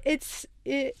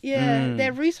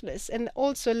 They're ruthless. And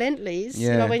also Lend-Lease,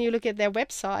 when you look at their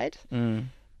website,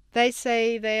 they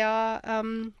say they are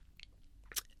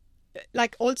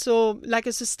like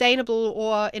a sustainable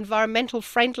or environmental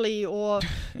friendly, or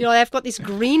they've got this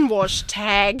greenwash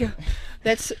tag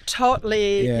that's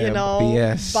totally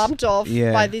BS. bumped off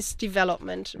by this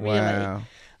development. Really. Wow.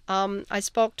 I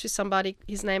spoke to somebody,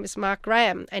 his name is Mark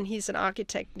Graham, and he's an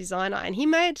architect designer, and he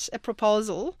made a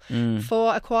proposal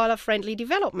for a koala-friendly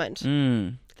development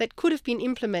that could have been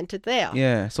implemented there.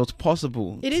 Yeah, so it's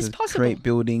possible. It is possible. Create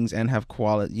buildings and have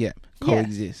koala,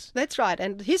 coexist. Yeah, that's right.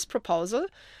 And his proposal,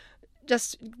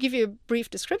 just give you a brief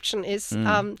description, is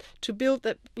to build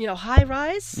the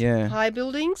high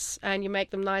buildings, and you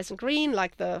make them nice and green,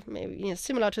 like the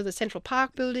similar to the Central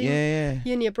Park building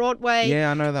here near Broadway. Yeah,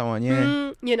 I know that one.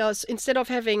 Yeah. So instead of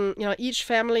having each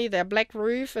family their black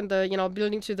roof and the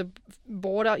building to the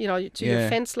border, to your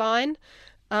fence line.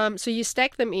 So you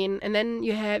stack them in, and then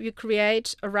you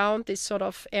create around this sort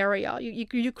of area.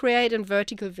 You create a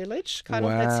vertical village, kind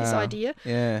of. That's his idea.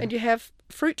 Yeah. And you have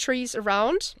fruit trees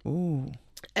around. Ooh.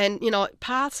 And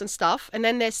paths and stuff. And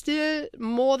then there's still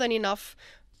more than enough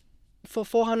for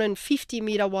 450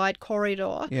 meter wide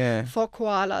corridor Yeah. for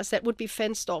koalas that would be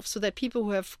fenced off so that people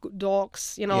who have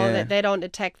dogs, Yeah. that they don't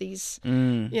attack these,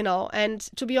 and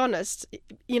to be honest,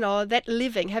 that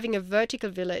having a vertical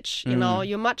village,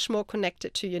 you're much more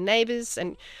connected to your neighbors.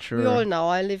 And we all know,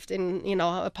 I lived in,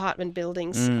 apartment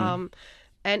buildings.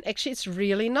 And actually, it's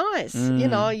really nice. You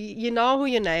know who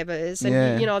your neighbor is.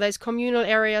 And, there's communal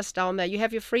areas down there. You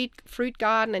have your fruit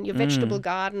garden and your vegetable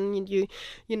garden. And your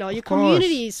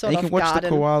community sort of garden. You can watch the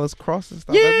koalas cross and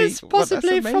stuff. Yes,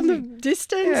 possibly from the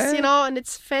distance, and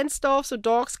it's fenced off so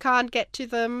dogs can't get to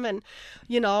them. And,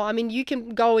 you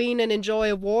can go in and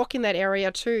enjoy a walk in that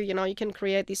area too. You can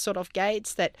create these sort of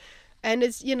gates that... And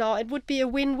it's, it would be a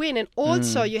win-win. And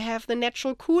also you have the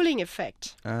natural cooling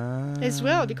effect as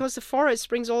well, because the forest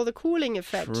brings all the cooling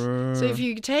effect. True. So if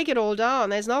you take it all down,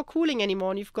 there's no cooling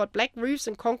anymore. And you've got black roofs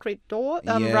and concrete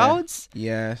roads.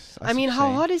 Yes. I mean,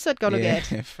 how hot is that going to get?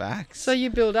 Facts. So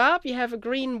you build up, you have a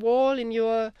green wall in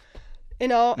your,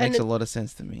 Makes a lot of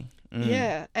sense to me.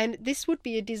 Yeah, and this would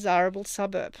be a desirable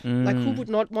suburb. Like, who would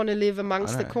not want to live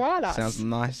amongst the koalas? Sounds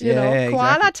nice. Koala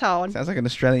exactly. town. Sounds like an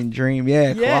Australian dream.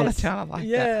 Yeah, Yes. koala town. I like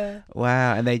that.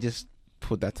 Wow, and they just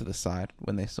put that to the side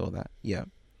when they saw that. Yeah.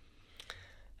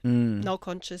 No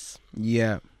conscience.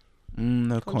 Yeah.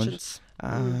 No conscience.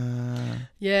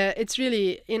 Yeah, it's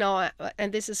really,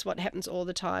 and this is what happens all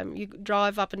the time. You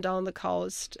drive up and down the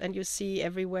coast and you see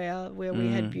everywhere where we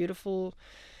had beautiful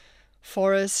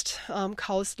forest,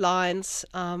 coastlines,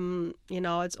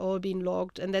 it's all been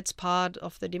logged, and that's part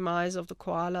of the demise of the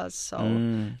koalas. So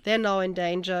they're now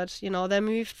endangered. They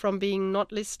moved from being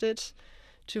not listed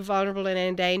to vulnerable and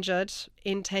endangered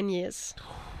in 10 years.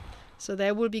 So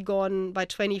they will be gone by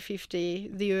 2050,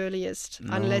 the earliest,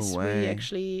 unless we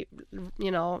actually,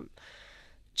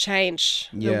 change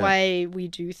the way we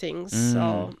do things.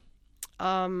 So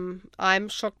I'm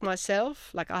shocked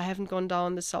myself. Like, I haven't gone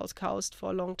down the south coast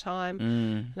for a long time.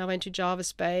 And I went to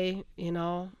Jarvis Bay,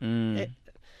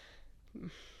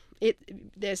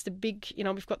 there's the big,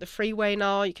 we've got the freeway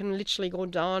now. You can literally go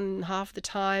down half the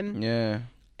time. Yeah.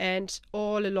 And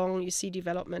all along you see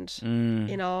development,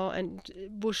 and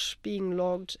bush being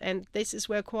logged. And this is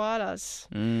where koalas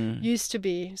used to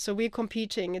be. So we're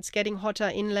competing. It's getting hotter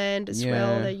inland as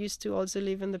well. They used to also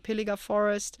live in the Pilliga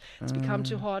forest. It's become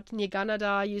too hot. Near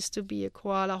Canada used to be a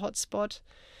koala hotspot.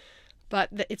 But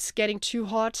it's getting too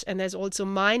hot. And there's also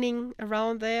mining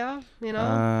around there,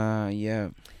 Yeah.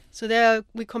 So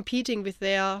we're competing with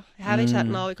their habitat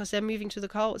now because they're moving to the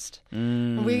coast.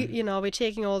 And we're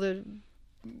taking all the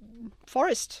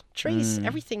forest, trees,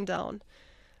 everything down.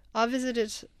 I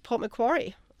visited Port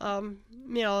Macquarie.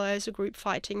 There's a group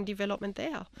fighting development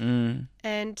there.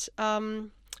 And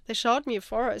they showed me a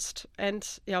forest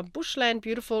and bushland,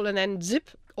 beautiful, and then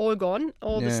zip, all gone.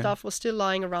 All the stuff was still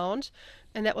lying around,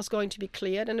 and that was going to be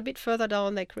cleared. And a bit further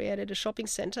down, they created a shopping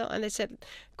center, and they said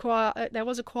there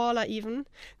was a koala even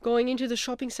going into the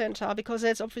shopping center because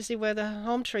that's obviously where the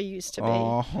home tree used to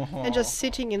be, and just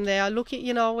sitting in there, looking,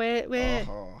 where.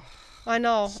 I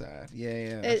know. Sad.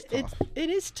 Yeah. It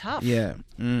is tough. Yeah.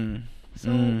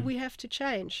 So we have to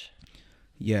change.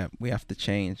 Yeah, we have to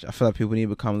change. I feel like people need to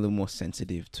become a little more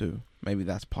sensitive too. Maybe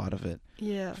that's part of it.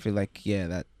 Yeah. I feel like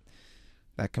that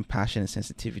compassion and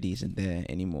sensitivity isn't there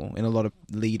anymore in a lot of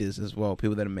leaders as well,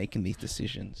 people that are making these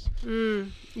decisions.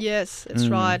 Yes, that's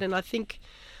right. And I think,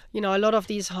 a lot of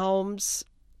these homes,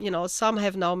 some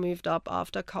have now moved up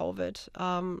after COVID,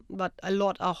 but a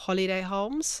lot are holiday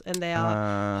homes, and they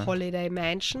are holiday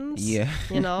mansions. Yeah.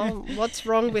 What's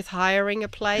wrong with hiring a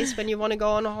place when you want to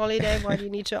go on a holiday? Why do you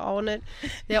need to own it?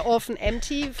 They're often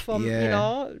empty for,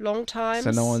 long times.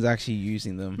 So no one's actually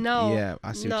using them. No. Yeah,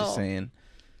 I see what you're saying.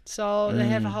 So they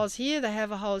have a house here, they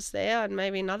have a house there, and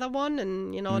maybe another one,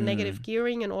 and, negative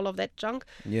gearing and all of that junk.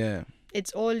 Yeah.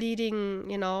 It's all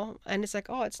leading, and it's like,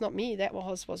 oh, it's not me. That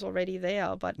house was already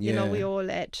there, but, we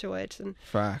all add to it. And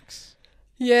facts.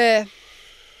 Yeah.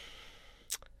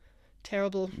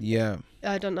 Terrible. Yeah.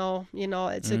 I don't know.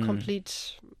 It's a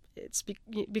complete... It's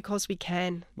because we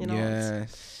can, Yes.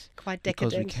 It's quite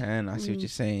decadent. Because we can. I see what you're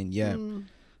saying. Yeah.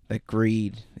 That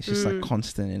greed, it's just like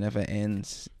constant, it never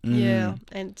ends. Yeah,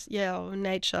 and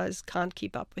nature can't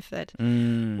keep up with that.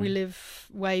 We live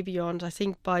way beyond. I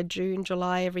think by June,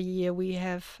 July every year we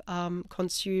have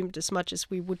consumed as much as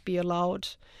we would be allowed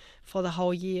for the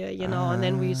whole year, and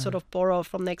then we sort of borrow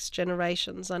from next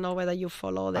generations. I know whether you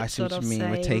follow that sort of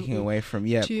saying. We're taking away from,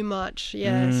 too much,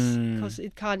 yes, because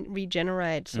it can't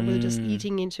regenerate. So we're just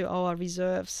eating into our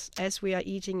reserves as we are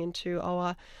eating into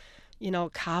our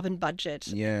carbon budget.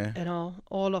 Yeah.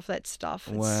 All of that stuff.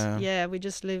 Wow. We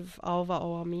just live over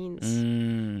our means.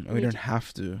 We don't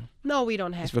have to. No, we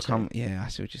don't have It's become, to. yeah, I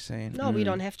see what you're saying. No, we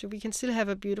don't have to. We can still have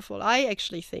a beautiful. I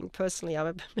actually think, personally,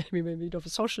 I'm maybe a bit of a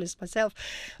socialist myself,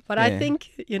 but I think,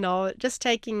 just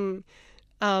taking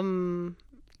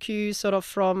cues sort of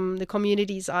from the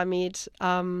communities I meet,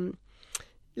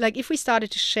 like if we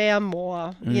started to share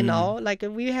more, like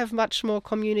we have much more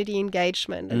community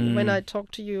engagement. And when I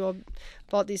talk to you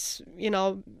about this,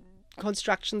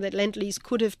 construction that Lend-Lease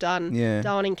could have done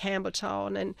down in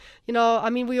Campbelltown, and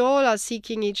we all are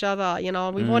seeking each other,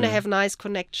 we want to have nice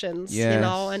connections,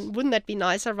 and wouldn't that be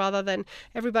nicer rather than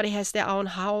everybody has their own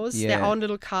house, their own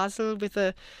little castle with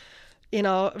a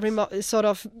remote sort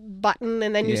of button,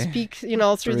 and then you speak,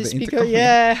 through the speaker.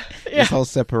 This whole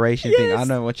separation thing. I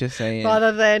know what you're saying.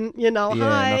 Rather than,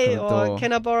 hi, or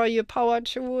can I borrow your power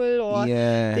tool, or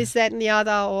this, that, and the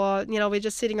other, or, we're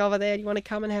just sitting over there. Do you want to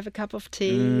come and have a cup of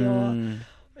tea, or,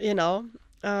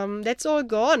 that's all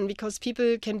gone because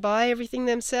people can buy everything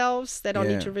themselves. They don't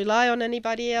need to rely on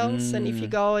anybody else. And if you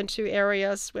go into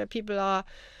areas where people are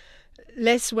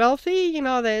less wealthy,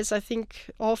 there's, I think,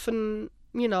 often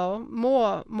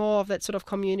more of that sort of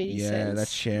community sense.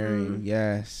 That's sharing.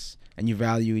 Yes, and you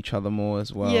value each other more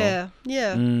as well.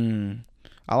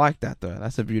 I like that though.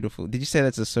 That's a beautiful. Did you say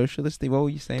that's a socialist thing? What were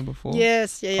you saying before?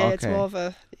 Yes, Okay. It's more of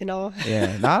a,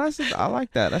 I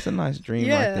like that. That's a nice dream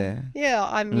right there. Yeah,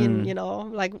 I mean,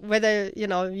 like whether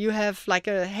you have like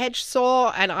a hedge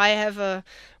saw and I have a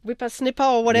whippersnipper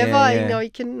or whatever, you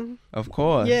can. Of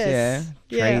course. Yes.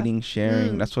 Trading,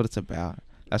 sharing. That's what it's about.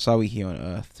 That's why we're here on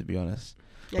Earth, to be honest.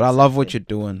 But I love what you're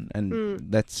doing, and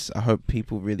I hope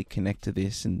people really connect to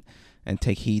this and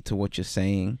take heed to what you're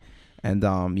saying, and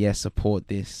support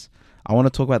this. I want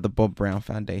to talk about the Bob Brown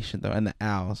Foundation though, and the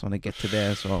owls. I want to get to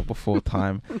there as well before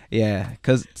time.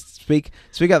 Because speak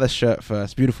out the shirt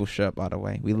first. Beautiful shirt, by the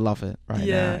way. We love it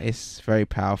now. It's very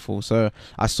powerful. So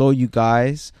I saw you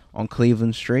guys on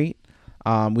Cleveland Street,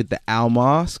 with the owl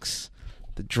masks,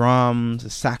 the drums, the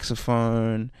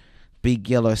saxophone, big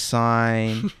yellow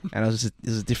sign, and it was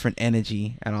a different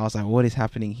energy, and I was like, what is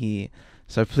happening here?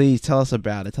 So please tell us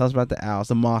about it. Tell us about the owls,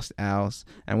 the masked owls,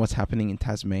 and what's happening in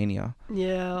Tasmania.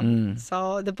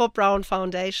 So the Bob Brown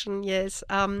Foundation, is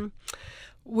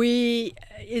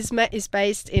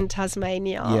based in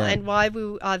Tasmania, and why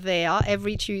we are there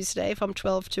every Tuesday from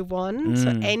 12 to 1. So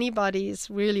anybody is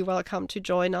really welcome to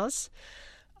join us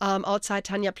outside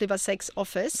Tanya Plibersek's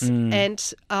office.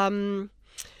 And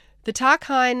the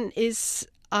Tarkine is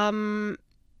a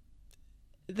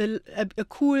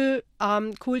cool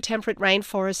temperate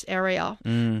rainforest area,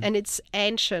 and it's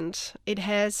ancient. It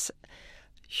has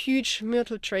huge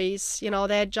myrtle trees.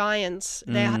 They're giants.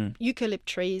 They're eucalypt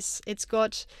trees. It's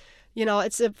got,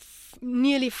 it's a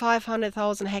nearly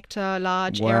 500,000 hectare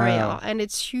large area, and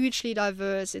it's hugely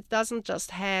diverse. It doesn't just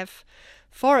have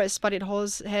forest, but it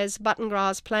has button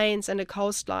grass plains and a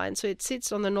coastline. So it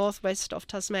sits on the northwest of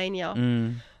Tasmania.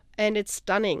 And it's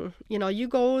stunning. You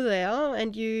go there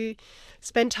and you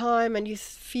spend time and you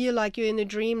feel like you're in a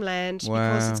dreamland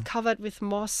because it's covered with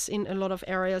moss in a lot of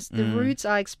areas. The roots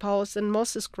are exposed and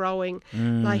moss is growing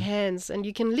like hands. And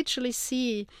you can literally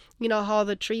see, how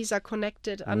the trees are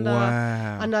connected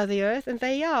under the earth. And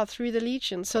they are through the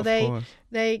legion. So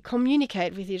they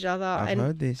communicate with each other. I've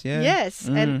heard this, Yes.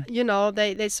 And,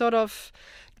 they sort of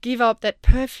give up that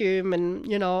perfume, and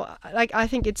I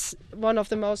think it's one of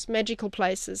the most magical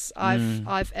places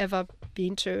I've ever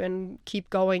been to, and keep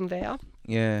going there.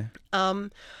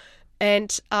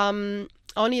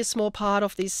 Only a small part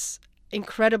of this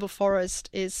incredible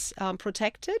forest is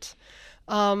protected.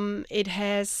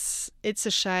 It's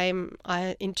a shame.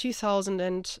 In 2000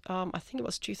 and I think it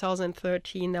was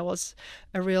 2013, there was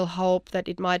a real hope that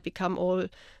it might become all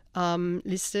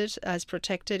listed as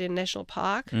protected in national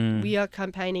park. We are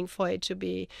campaigning for it to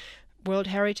be World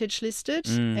Heritage listed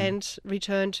and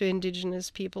return to Indigenous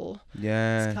people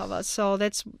cover. So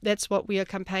that's what we are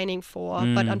campaigning for.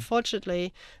 But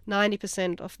unfortunately,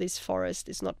 90% of this forest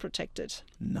is not protected.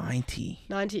 90.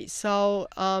 So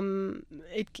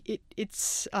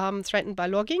it's threatened by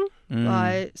logging,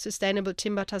 by Sustainable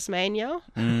Timber Tasmania.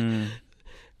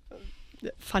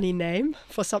 Funny name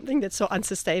for something that's so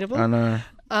unsustainable. I know.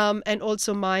 And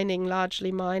also mining,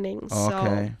 largely mining.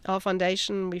 So our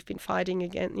foundation, we've been fighting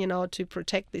again, to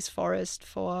protect this forest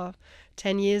for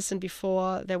 10 years. And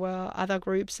before, there were other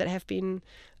groups that have been,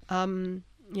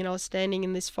 standing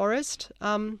in this forest.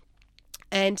 And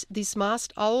this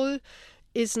masked owl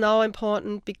is now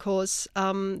important because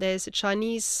there's a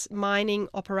Chinese mining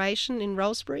operation in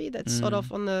Rosebery that's sort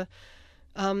of on the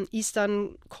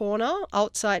eastern corner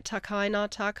outside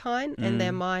Tarkine, and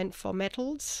they're mined for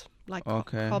metals like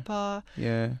copper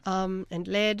and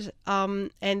lead.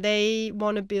 And they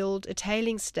want to build a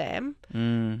tailings dam.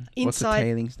 What's a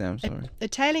tailings dam? Sorry. A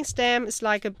tailings dam is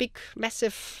like a big,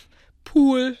 massive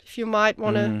pool, if you might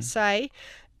want to say.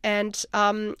 And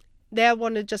they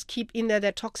want to just keep in there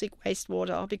their toxic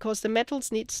wastewater because the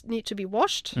metals need to be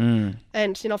washed. And,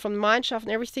 from the mine shaft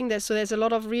and everything, there's a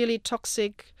lot of really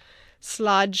toxic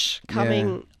sludge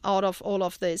coming out of all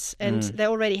of this. And they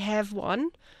already have one.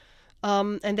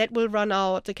 And that will run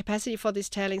out. The capacity for this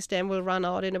tailings dam will run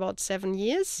out in about 7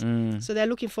 years. So they're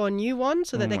looking for a new one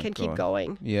so that they can keep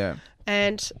going. Yeah.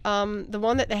 And the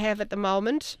one that they have at the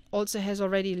moment also has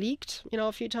already leaked,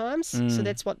 a few times. So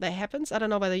that's what happens. I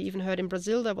don't know whether you even heard in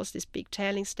Brazil there was this big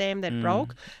tailings dam that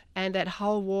broke, and that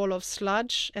whole wall of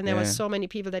sludge, and there were so many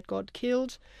people that got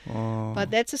killed.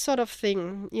 But that's the sort of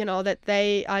thing, that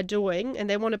they are doing, and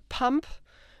they want to pump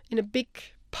in a big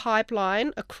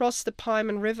pipeline across the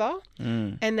Paiman River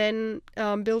and then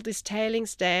build this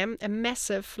tailings dam, a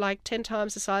massive, like 10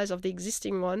 times the size of the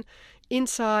existing one,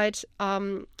 inside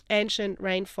ancient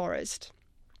rainforest.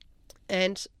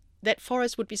 And that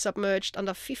forest would be submerged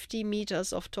under 50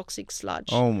 meters of toxic sludge.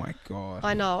 Oh my God.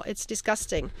 I know, it's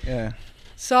disgusting. Yeah.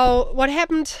 So what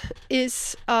happened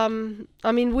is,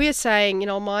 we're saying,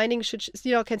 mining should,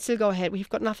 can still go ahead. We've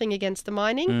got nothing against the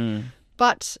mining,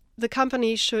 but the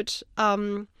company should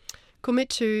commit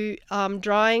to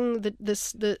drying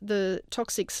the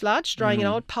toxic sludge, drying it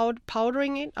out,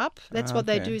 powdering it up. That's what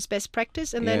they do is best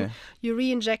practice, and then you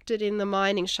re-inject it in the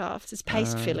mining shafts. It's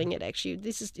paste filling it actually.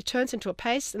 It turns into a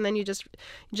paste, and then you just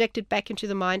inject it back into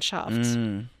the mine shafts.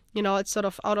 It's sort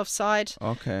of out of sight.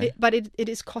 Okay. But it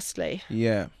is costly.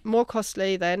 Yeah. More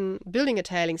costly than building a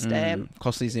tailings dam.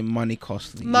 Costly is in money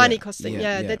costly. Money costly,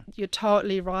 That, you're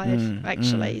totally right,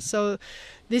 actually. So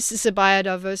this is a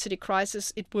biodiversity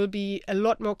crisis. It will be a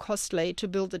lot more costly to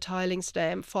build the tailings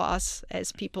dam for us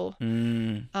as people.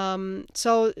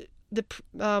 So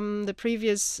the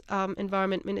previous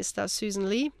Environment Minister, Susan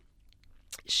Lee,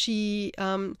 she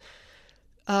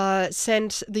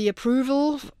sent the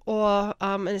approval or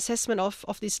an assessment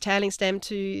of this tailings dam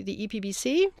to the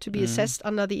EPBC to be assessed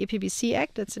under the EPBC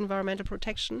Act, that's Environmental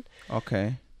Protection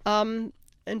and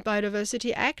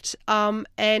Biodiversity Act.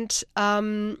 And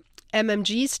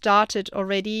MMG started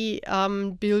already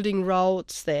building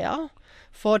roads there.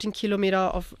 14 kilometer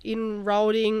of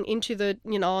in-roading into the,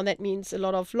 that means a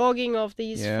lot of logging of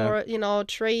these,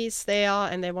 trees there,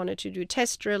 and they wanted to do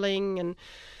test drilling and,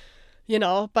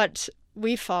 but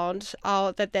we found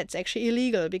out that that's actually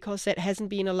illegal because that hasn't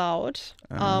been allowed.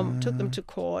 Took them to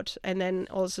court, and then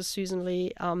also Susan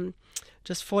Lee,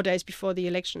 just 4 days before the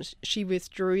election, she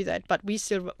withdrew that. But we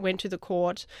still went to the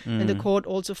court, and the court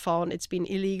also found it's been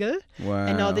illegal. Wow.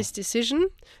 And now this decision,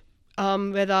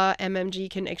 whether MMG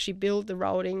can actually build the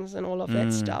roadings and all of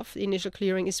that stuff, the initial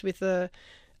clearing is with the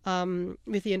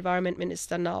Environment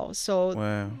Minister now. So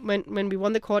when we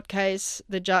won the court case,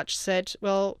 the judge said,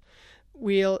 well,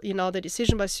 the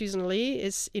decision by Susan Lee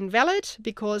is invalid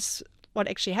because what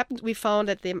actually happened, we found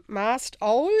that the masked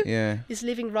owl is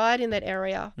living right in that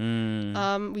area.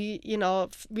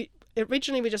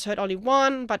 Originally we just heard only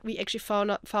one, but we actually found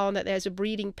that there's a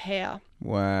breeding pair.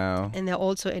 Wow. And they're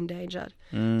also endangered.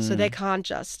 So they can't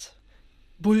just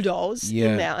bulldoze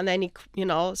in there, and then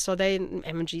so they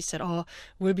MMG said,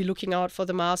 we'll be looking out for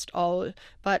the masked owl,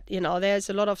 but there's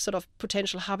a lot of sort of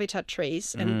potential habitat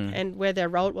trees, and where their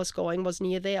road was going was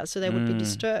near there, so they would be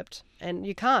disturbed, and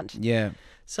you can't.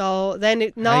 So then how are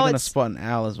you gonna spot an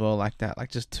owl as well like that, like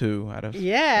just two out of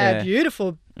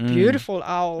beautiful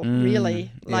owl,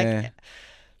 really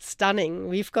stunning.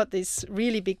 We've got this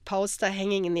really big poster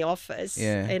hanging in the office,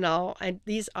 and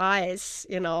these eyes,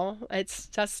 it's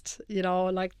just,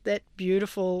 like that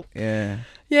beautiful.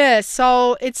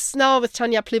 So it's now with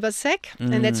Tanja Plibersek,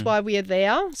 and that's why we are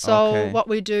there. So what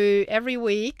we do every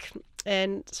week,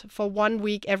 and for 1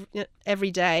 week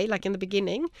every day, like in the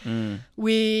beginning,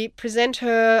 we present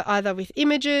her either with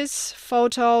images,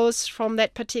 photos from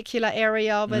that particular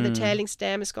area where the tailings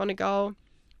dam is going to go,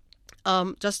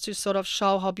 just to sort of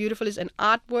show how beautiful it is, and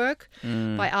artwork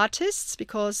by artists,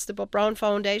 because the Bob Brown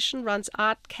Foundation runs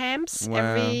art camps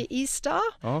every Easter.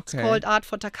 It's called Art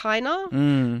for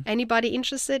Tarkine. Anybody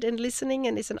interested in listening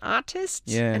and is an artist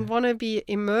and want to be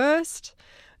immersed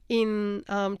in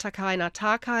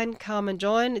Tarkine, come and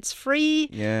join. It's free.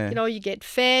 You get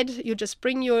fed. You just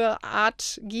bring your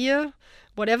art gear,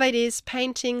 whatever it is,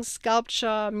 painting,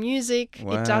 sculpture, music.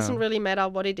 It doesn't really matter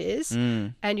what it is.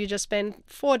 And you just spend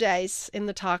 4 days in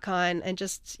the Tarkine and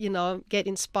just, get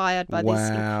inspired by this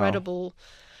incredible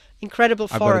incredible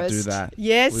I've forest. got to do that.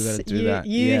 Yes, We gotta do you that.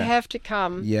 you Yeah. have to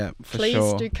come. Yeah, for Please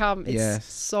sure. do come. It's Yes.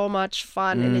 so much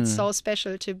fun, and it's so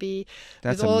special to be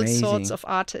That's with all amazing. sorts of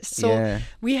artists. So Yeah.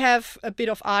 we have a bit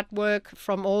of artwork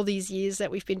from all these years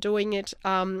that we've been doing it,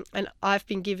 and I've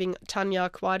been giving Tanya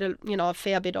quite a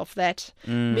fair bit of that,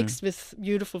 mixed with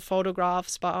beautiful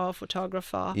photographs by our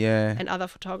photographer Yeah. and other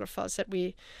photographers that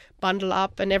we bundle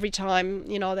up. And every time,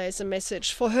 there's a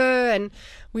message for her, and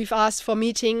we've asked for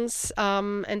meetings,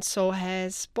 and so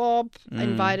has Bob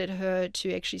invited her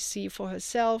to actually see for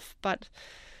herself. But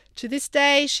to this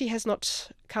day, she has not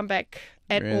come back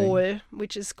at Really? all,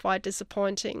 which is quite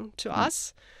disappointing to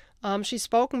us. She's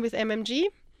spoken with MMG,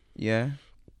 Yeah.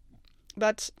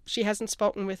 but she hasn't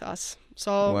spoken with us.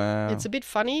 So Wow. it's a bit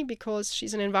funny because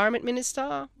she's an environment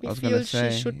minister. We was feel gonna she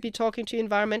say. should be talking to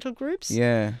environmental groups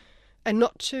Yeah. and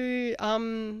not to,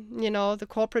 the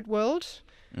corporate world.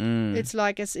 It's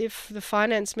like as if the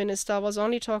finance minister was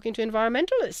only talking to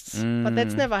environmentalists. But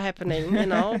that's never happening,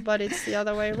 but it's the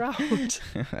other way around.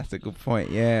 That's a good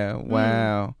point. Yeah.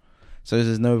 Wow. So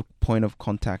there's no point of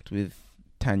contact with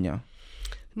Tanya.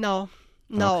 No.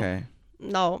 Okay.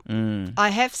 No. I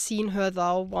have seen her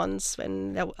though once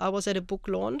when I was at a book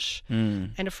launch,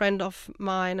 and a friend of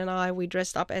mine and I, we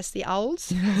dressed up as the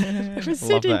owls. We were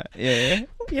Love that. Yeah.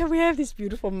 Yeah, we have these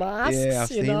beautiful masks, Yeah, I've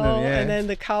seen them, yeah. and then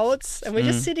the coats, and we're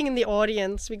just sitting in the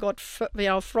audience. We got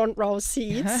front row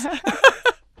seats.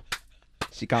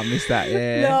 She can't miss that.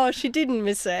 Yeah. No, she didn't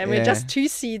miss it. And Yeah. we're just 2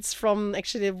 seats from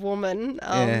actually a woman,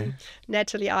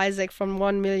 Natalie Isaac from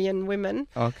 1 Million Women.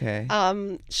 Okay.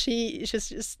 She's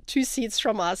just 2 seats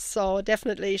from us, so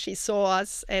definitely she saw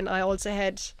us. And I also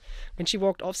had, when she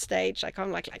walked off stage, I kind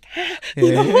of like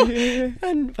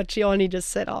but she only just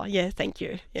said, "Oh yeah, thank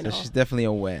you." So she's definitely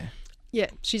aware. Yeah,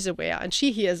 she's aware, and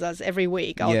she hears us every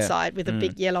week outside with a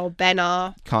big yellow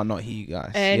banner. Can't not hear you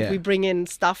guys. And yeah. we bring in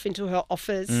stuff into her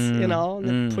office, and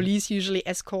the police usually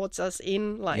escorts us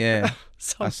in. Yeah.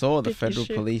 some I saw the big federal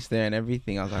issue. police there and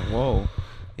everything. I was like, whoa.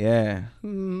 Yeah.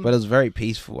 But it was very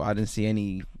peaceful. I didn't see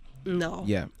any. No.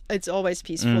 Yeah. It's always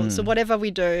peaceful. So whatever we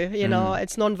do,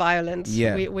 it's non-violent.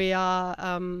 Yeah. We are,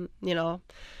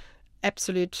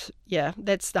 absolute,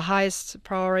 that's the highest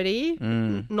priority.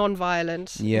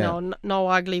 Non-violent, Yeah. no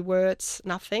ugly words,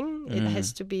 nothing. It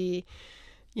has to be,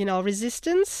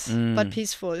 resistance, but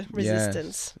peaceful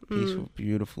resistance. Yes. Peaceful,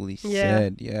 beautifully Yeah.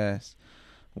 said. Yes.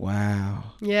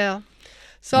 Wow. Yeah.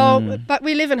 So, but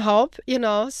we live in hope,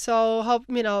 so hope,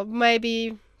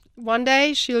 maybe one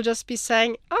day she'll just be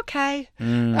saying, okay,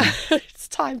 it's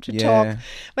time to talk.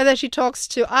 Whether she talks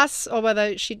to us or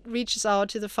whether she reaches out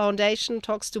to the foundation,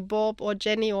 talks to Bob or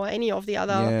Jenny or any of the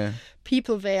other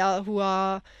people there who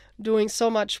are doing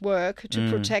so much work to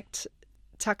protect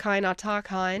Tarkain,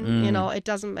 it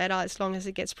doesn't matter as long as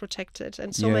it gets protected.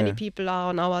 And so many people are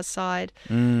on our side,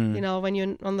 when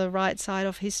you're on the right side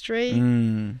of history,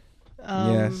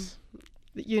 Yes.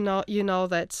 you know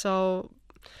that. So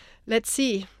let's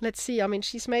see. I mean,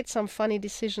 she's made some funny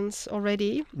decisions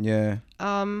already. Yeah.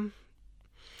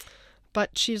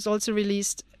 But she's also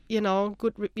released, a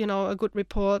good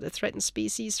report, a threatened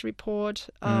species report,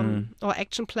 or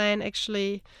action plan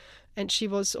actually. And she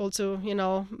was also,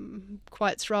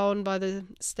 quite thrown by the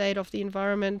state of the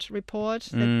environment report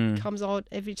that comes out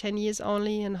every 10 years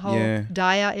only, and how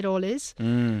dire it all is.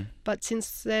 But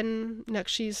since then,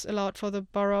 she's allowed for the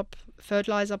Burrup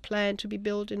fertilizer plant to be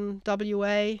built in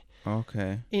WA.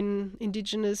 Okay. In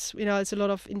indigenous, it's a lot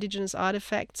of indigenous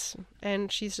artifacts,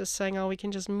 and she's just saying, "Oh, we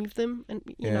can just move them," and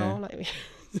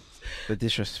The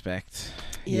disrespect.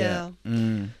 Yeah.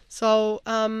 So,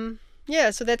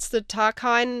 so that's the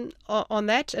Tarkain on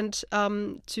that, and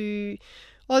to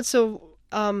also,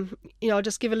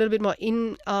 just give a little bit more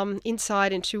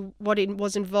insight into what it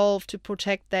was involved to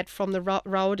protect that from the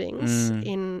routings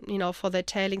for the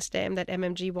tailings dam that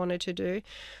MMG wanted to do.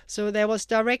 So there was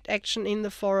direct action in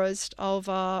the forest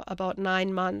over about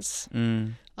 9 months,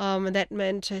 and that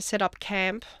meant to set up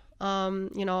camp,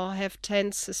 have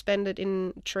tents suspended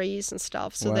in trees and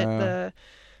stuff, so that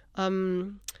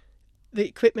the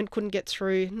equipment couldn't get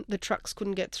through, the trucks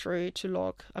couldn't get through to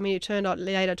log. I mean, it turned out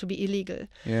later to be illegal.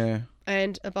 Yeah.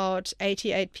 And about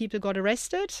 88 people got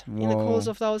arrested in the course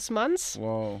of those months.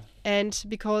 Whoa. And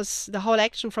because the whole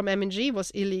action from MNG was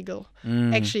illegal,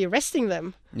 actually arresting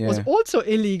them was Yeah. also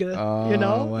illegal.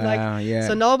 Wow, yeah.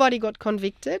 So nobody got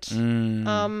convicted.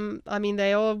 I mean,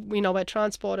 they all, were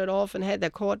transported off and had their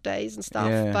court days and stuff.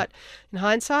 Yeah. But in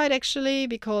hindsight, actually,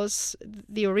 because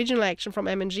the original action from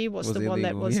MNG was the one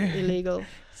that illegal, was yeah. illegal.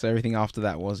 So everything after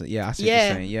that wasn't. Yeah, I see what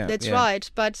you're saying. Yeah, that's right.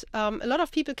 But a lot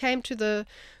of people came to the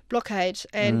blockade,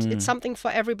 and it's something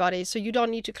for everybody. So you don't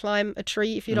need to climb a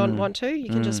tree if you don't want to. You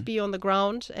can just be on the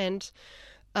ground. And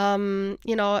an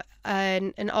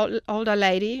older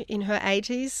lady in her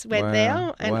 80s went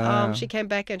there, and she came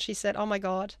back and she said, "Oh my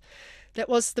God, that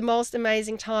was the most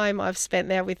amazing time I've spent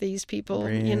there with these people."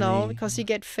 Really? Because you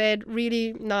get fed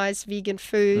really nice vegan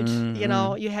food.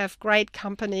 You have great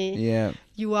company. Yeah.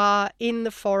 You are in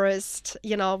the forest,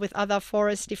 with other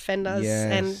forest defenders.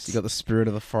 Yes. And you got the spirit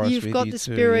of the forest. You've got the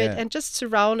spirit, and just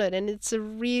surrounded, and it's a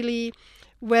really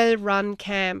well-run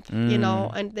camp,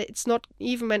 and it's not,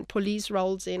 even when police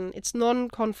rolls in, it's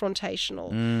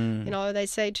non-confrontational. They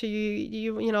say to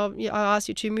you, I ask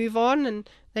you to move on, and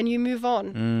then you move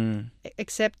on.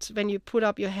 Except when you put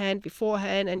up your hand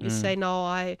beforehand and you say,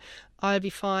 no, I'll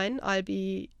be fine, I'll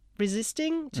be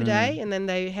resisting today, and then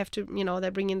they have to, they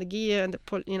bring in the gear and the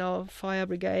fire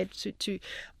brigade to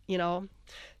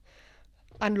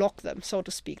unlock them, so to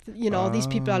speak. These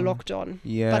people are locked on.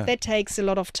 Yeah. But that takes a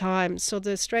lot of time. So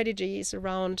the strategy is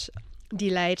around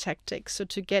delay tactics. So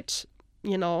to get,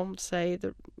 say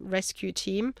the rescue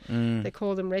team, they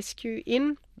call them rescue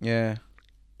in. Yeah.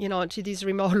 To this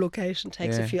remote location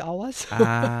takes a few hours. So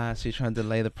you're trying to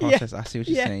delay the process. I see what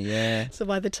you're saying. Yeah. So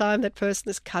by the time that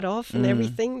person is cut off and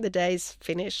everything, the day's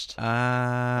finished. Okay.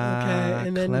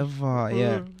 And then,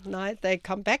 clever. Night they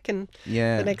come back, and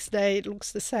the next day it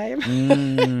looks the same.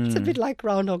 It's a bit like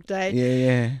Groundhog Day.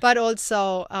 Yeah. But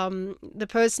also the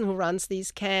person who runs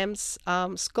these camps,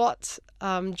 Scott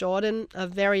Jordan, a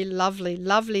very lovely,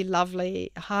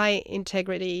 high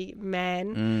integrity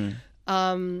man.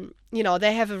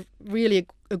 They have a really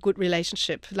a good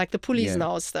relationship. Like the police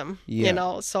knows them,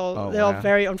 so they're all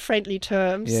very on friendly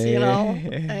terms,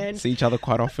 and see each other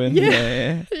quite often.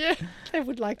 Yeah. They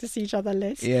would like to see each other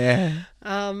less.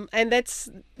 And that's,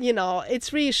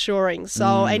 it's reassuring.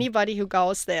 So anybody who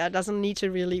goes there doesn't need to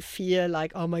really fear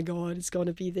like, oh my God, it's going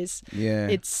to be this.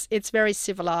 It's very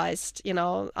civilized.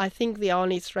 I think the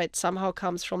only threat somehow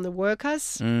comes from the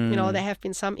workers. There have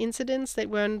been some incidents that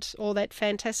weren't all that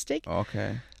fantastic.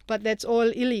 Okay. But that's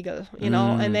all illegal,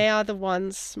 and they are the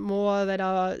ones more that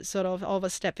are sort of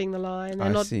overstepping the line. They're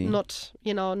not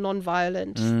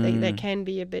non-violent. They can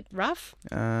be a bit rough.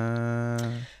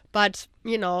 But,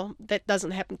 that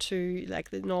doesn't happen to like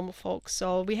the normal folks.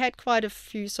 So we had quite a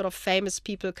few sort of famous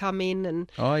people come in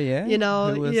and,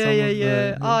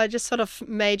 just sort of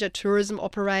major tourism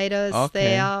operators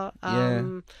there.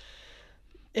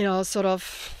 Sort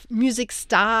of music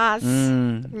stars.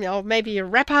 Maybe a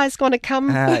rapper is going to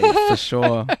come. For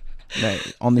sure.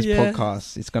 On this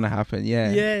podcast, it's going to happen.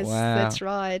 Yeah. Yes, wow. that's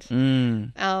right.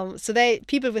 So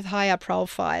people with higher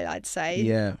profile, I'd say.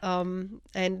 Yeah. And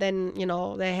then,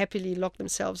 they happily lock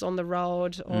themselves on the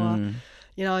road or,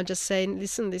 just saying,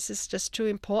 listen, this is just too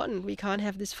important. We can't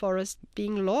have this forest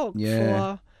being logged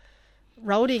for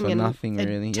roading and nothing,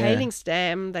 really. tailings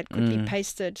dam that could be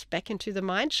pasted back into the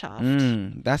mine shaft.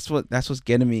 That's what's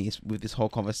getting me with this whole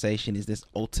conversation is this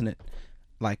alternate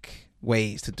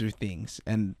ways to do things,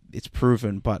 and it's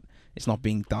proven, but it's not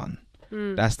being done.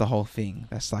 That's the whole thing.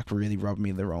 That's really rubbed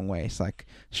me the wrong way. It's like,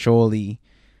 surely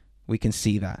we can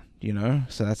see that,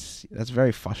 so that's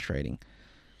very frustrating.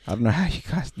 I don't know how you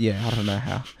guys I don't know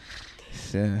how.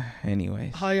 So,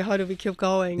 anyways, how do we keep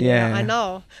going? Yeah, I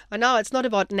know. It's not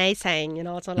about naysaying.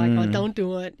 It's not like, oh, don't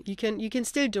do it. You can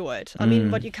still do it. I mean,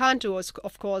 what you can't do,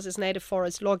 of course, is native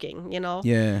forest logging.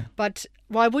 Yeah. But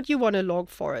why would you want to log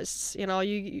forests? You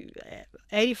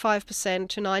 85%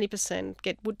 to 90%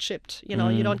 get wood chipped. You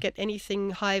don't get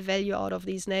anything high value out of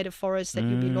these native forests that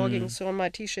you'll be logging. So on my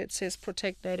T-shirt it says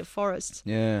 "Protect Native Forests."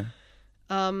 Yeah.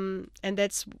 And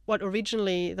that's what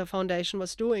originally the foundation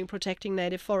was doing, protecting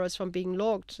native forests from being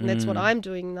logged. And that's what I'm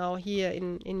doing now here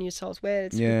in New South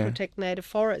Wales. We protect native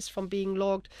forests from being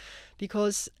logged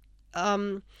because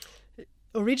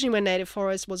originally when native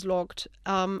forest was logged,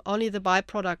 only the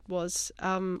byproduct was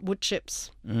wood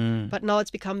chips. But now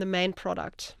it's become the main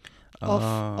product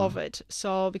of it.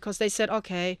 So because they said,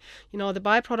 okay, the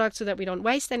byproduct, so that we don't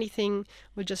waste anything,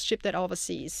 we'll just ship that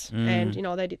overseas. And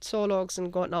they did saw logs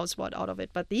and God knows what out of it.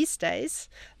 But these days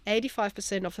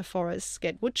 85% of the forests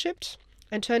get wood chipped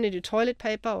and turned into toilet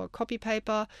paper or copy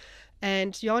paper,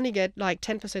 and you only get like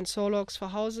 10% saw logs for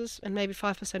houses and maybe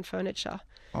 5% furniture.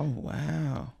 Oh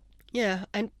wow. Yeah,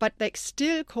 but they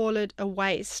still call it a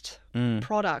waste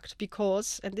product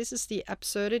because, and this is the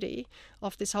absurdity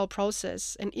of this whole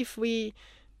process. And if we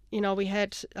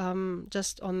had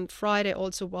just on Friday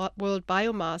also World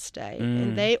Biomass Day,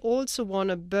 and they also want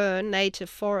to burn native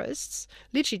forests,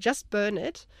 literally just burn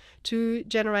it to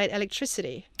generate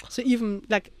electricity. So even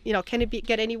can it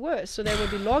get any worse? So they will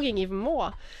be logging even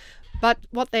more. But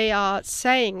what they are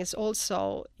saying is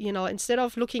also, instead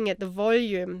of looking at the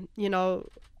volume,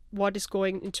 what is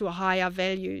going into a higher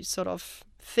value sort of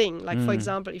thing. Like, for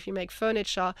example, if you make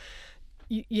furniture,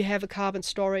 you have a carbon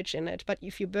storage in it. But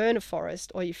if you burn a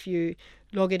forest or if you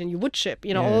log it in your wood chip,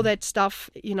 all that stuff,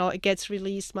 it gets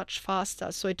released much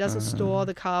faster. So it doesn't store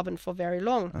the carbon for very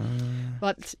long.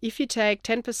 But if you take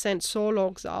 10% saw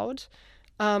logs out,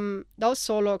 those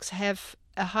saw logs have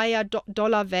a higher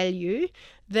dollar value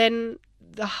than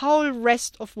the whole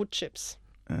rest of wood chips.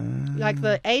 Like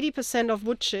the 80% of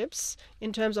wood chips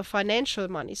in terms of financial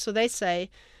money. So they say,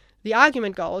 the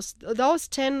argument goes, those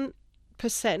 10%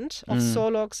 of saw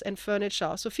logs and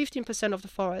furniture, so 15% of the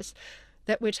forest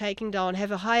that we're taking down,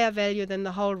 have a higher value than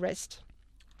the whole rest.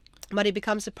 But it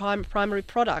becomes a primary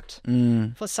product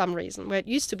for some reason, where it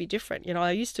used to be different.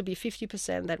 It used to be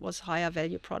 50% that was higher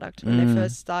value product when they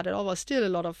first started. Oh, well, still a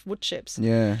lot of wood chips.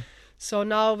 Yeah. So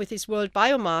now with this World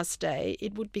Biomass Day,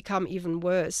 it would become even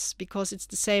worse because it's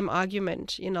the same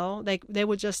argument. They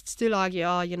would just still argue,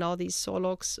 these saw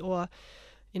logs or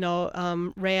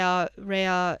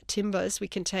rare timbers we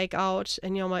can take out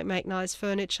and might make nice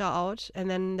furniture out, and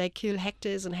then they kill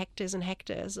hectares and hectares and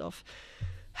hectares of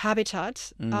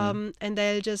habitat, and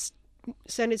they'll just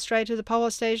send it straight to the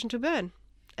power station to burn,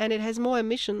 and it has more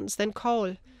emissions than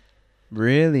coal.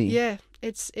 Really? Yeah,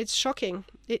 it's shocking.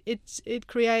 It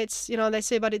creates, they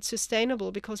say, but it's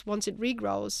sustainable because once it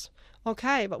regrows,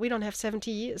 okay, but we don't have 70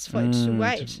 years for it to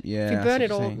wait. If you burn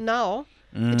it all now,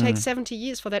 it takes 70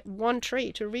 years for that one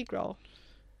tree to regrow.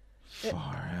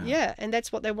 Yeah, and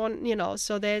that's what they want,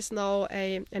 So there's now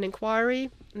an inquiry,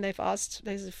 and they've asked,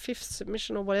 there's a 5th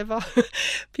submission or whatever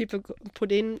people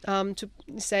put in to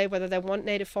say whether they want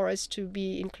native forests to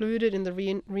be included in the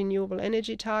renewable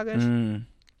energy target.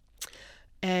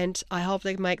 And I hope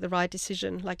they make the right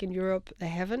decision. Like in Europe, they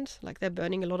haven't. Like they're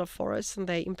burning a lot of forests and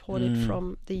they import it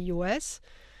from the US.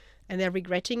 And they're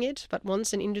regretting it. But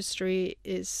once an industry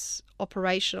is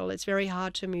operational, it's very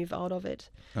hard to move out of it.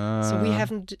 So we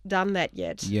haven't done that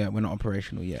yet. Yeah, we're not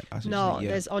operational yet.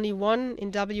 There's only one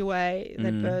in WA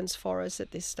that burns forests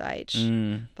at this stage.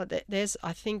 But there's,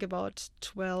 I think, about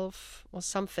 12 or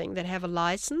something that have a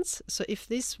license. So if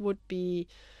this would be,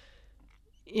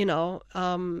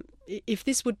 if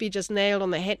this would be just nailed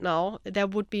on the head now, there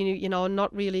would be,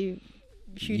 not really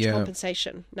huge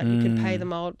compensation that you can pay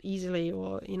them out easily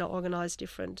or organize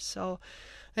different. So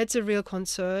that's a real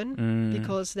concern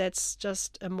because that's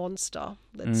just a monster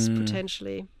that's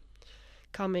potentially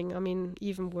coming. I mean,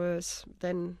 even worse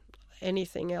than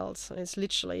anything else. It's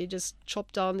literally just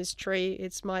chop down this tree.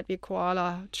 It might be a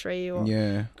koala tree or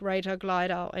greater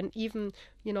glider, and even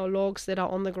logs that are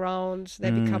on the ground,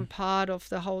 they become part of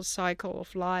the whole cycle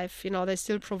of life. They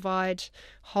still provide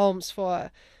homes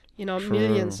for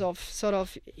millions of sort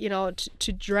of,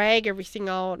 to drag everything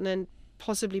out and then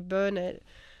possibly burn it.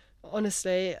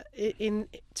 Honestly, in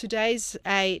today's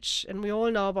age, and we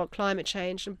all know about climate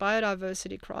change and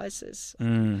biodiversity crisis,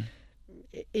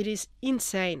 it is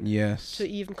insane to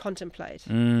even contemplate.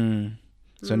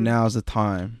 So now's the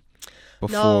time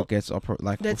before it gets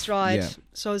That's right. Yeah.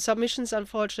 So submissions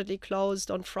unfortunately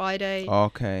closed on Friday.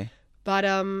 Okay. But,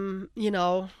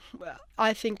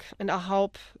 I think and I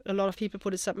hope a lot of people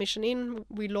put a submission in.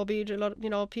 We lobbied a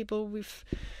lot, people.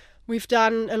 We've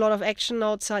done a lot of action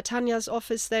outside Tanya's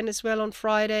office then as well on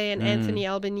Friday, and Anthony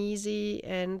Albanese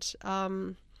and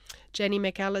Jenny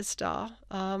McAllister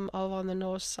over on the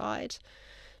north side.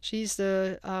 She's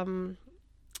the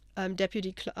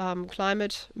deputy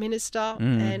climate minister,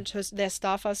 and their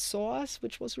staffers saw us,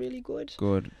 which was really good.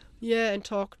 Good. Yeah, and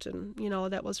talked, and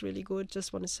that was really good.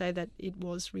 Just want to say that it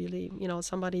was really,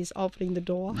 somebody's opening the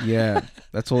door. Yeah,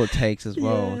 that's all it takes as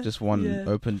well. Just one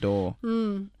open door.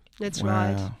 That's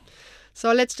right.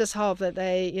 So let's just hope that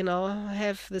they,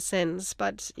 have the sense.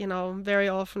 But very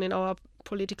often in our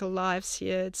political lives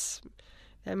here,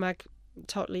 they make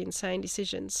totally insane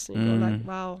decisions. Like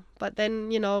wow. But then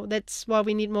that's why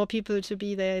we need more people to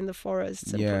be there in the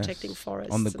forests and protecting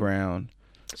forests on the ground.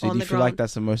 So do you feel like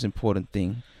that's the most important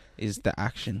thing? Is the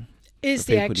action? Is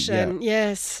the action,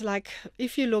 yes. Like,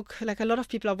 if you look, like a lot of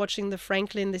people are watching the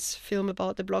Franklin, this film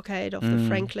about the blockade of the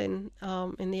Franklin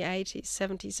in the 80s,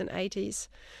 70s and 80s.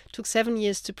 It took 7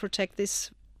 years to protect this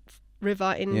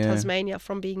river in Tasmania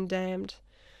from being dammed.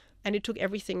 And it took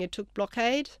everything. It took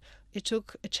blockade, it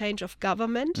took a change of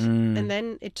government, and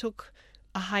then it took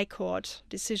a high court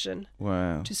decision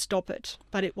to stop it.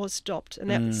 But it was stopped. And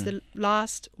that was the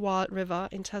last wild river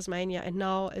in Tasmania. And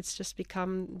now it's just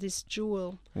become this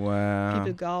jewel. Wow.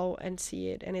 People go and see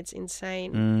it, and it's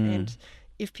insane. And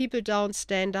if people don't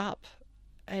stand up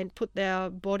and put their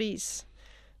bodies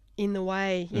in the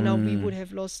way, we would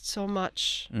have lost so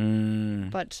much.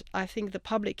 But I think the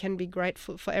public can be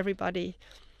grateful for everybody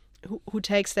who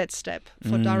takes that step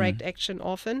for direct action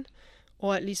often,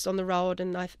 or at least on the road.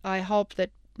 And I hope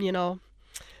that,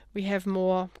 we have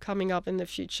more coming up in the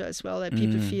future as well, that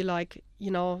people feel like,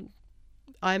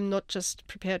 I'm not just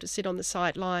prepared to sit on the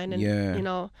sideline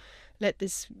and, let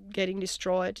this getting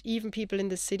destroyed. Even people in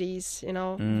the cities,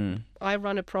 I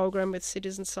run a program with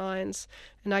citizen science,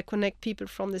 and I connect people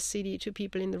from the city to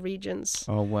people in the regions.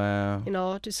 Oh, wow.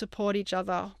 To support each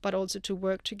other, but also to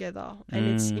work together. And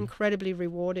it's incredibly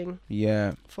rewarding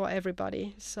for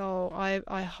everybody. So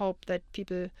I hope that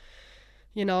people,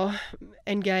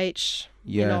 engage,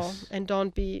 and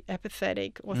don't be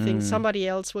apathetic or think somebody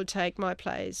else will take my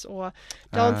place, or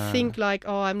don't think like,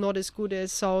 oh, I'm not as good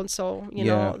as so-and-so.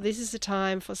 This is a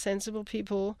time for sensible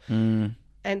people and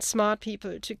smart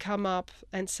people to come up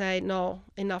and say, no,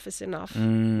 enough is enough.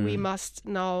 We must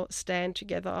now stand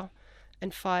together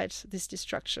and fight this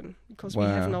destruction, because we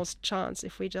have no chance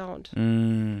if we don't.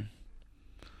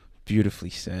 Beautifully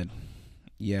said.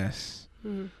 Yes.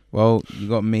 Well, you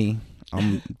got me.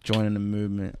 I'm joining the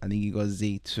movement. I think you got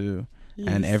Z too.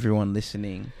 Yes. And everyone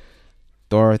listening.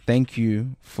 Doro, thank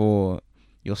you for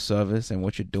your service and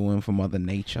what you're doing for Mother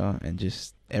Nature and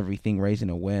just everything, raising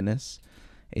awareness.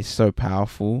 It's so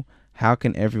powerful. How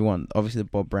can everyone, obviously the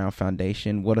Bob Brown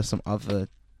Foundation, what are some other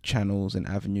channels and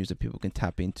avenues that people can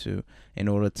tap into in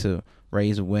order to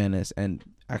raise awareness and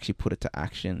actually put it to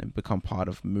action and become part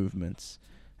of movements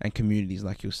and communities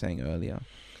like you were saying earlier?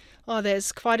 Oh,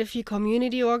 there's quite a few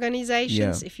community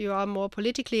organizations. If you are more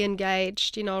politically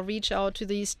engaged, reach out to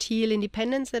these Teal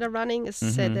Independents that are running. As I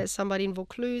said, there's somebody in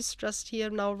Vaucluse just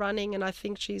here now running, and I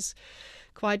think she's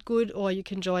quite good. Or you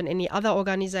can join any other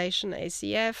organization,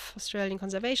 ACF, Australian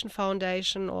Conservation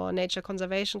Foundation, or Nature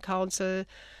Conservation Council.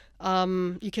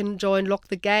 You can join Lock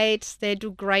the Gate. They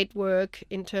do great work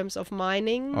in terms of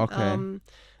mining. Okay.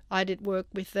 I did work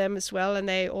with them as well, and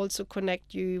they also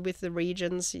connect you with the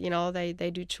regions.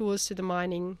 They do tours to the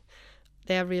mining.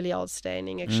 They're really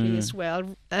outstanding, actually, as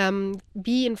well.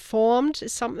 Be informed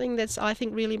is something that's, I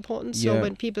think, really important. So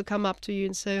when people come up to you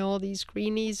and say, oh, these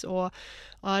greenies, or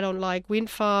I don't like wind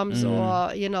farms,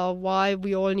 or, why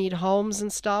we all need homes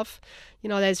and stuff,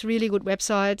 there's really good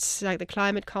websites like the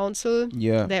Climate Council.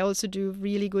 They also do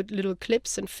really good little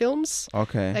clips and films.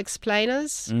 Okay.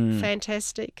 Explainers.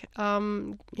 Fantastic.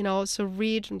 So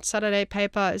read. Saturday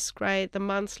Paper is great. The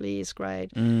Monthly is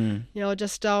great.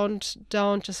 Just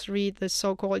don't just read the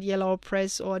so-called yellow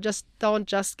press, or don't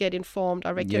just get informed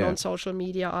directly on social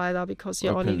media either, because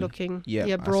you're only looking.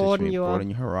 Broaden your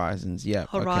horizons.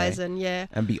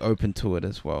 And be open to it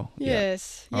as well.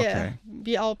 Yes. Okay.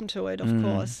 Be open to it, of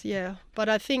course. Yeah. But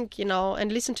I think,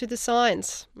 and listen to the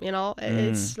science,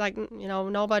 it's like,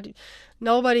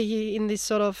 nobody in this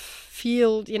sort of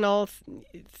field,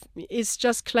 is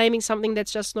just claiming something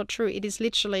that's just not true. It is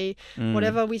literally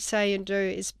whatever we say and do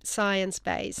is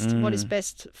science-based. What is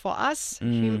best for us,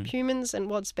 humans, and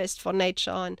what's best for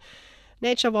nature. And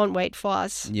nature won't wait for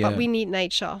us, but we need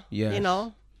nature,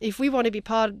 If we want to be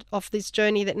part of this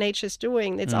journey that nature's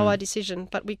doing, it's our decision.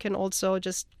 But we can also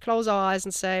just close our eyes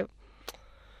and say,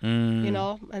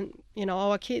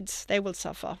 our kids, they will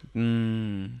suffer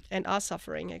and are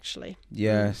suffering, actually.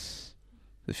 Yes.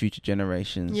 The future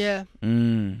generations. Yeah.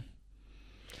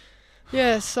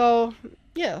 Yeah. So,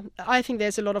 I think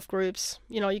there's a lot of groups,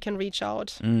 you can reach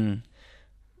out on,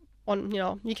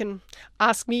 you can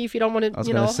ask me if you don't want to, I was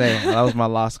going to say, that was my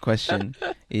last question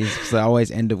is, because I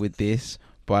always end it with this,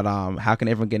 but how can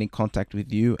everyone get in contact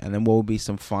with you? And then what will be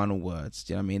some final words,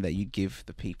 do you know what I mean, that you give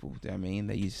the people, do you know what I mean,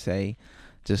 that you say,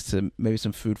 just to maybe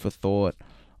some food for thought,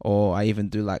 or I even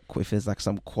do like, if there's like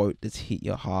some quote that's hit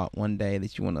your heart one day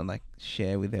that you want to like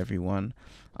share with everyone.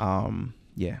 So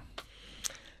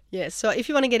if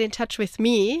you want to get in touch with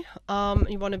me,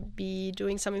 you want to be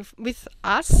doing something with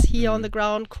us here on the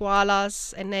ground,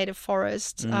 koalas and native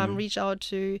forests, reach out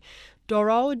to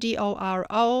Doro,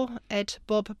 Doro, at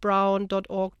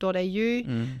bobbrown.org.au.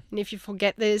 And if you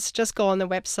forget this, just go on the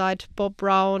website,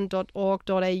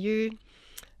 bobbrown.org.au.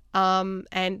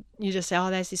 And you just say,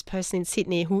 oh, there's this person in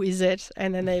Sydney, who is it?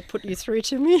 And then they put you through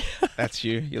to me. That's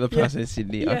you. You're the person in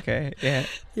Sydney. Okay.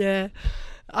 Yeah.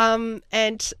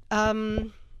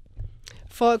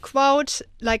 For a quote,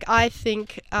 like, I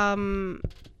think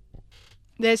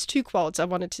there's two quotes I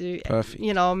wanted to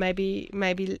maybe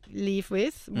leave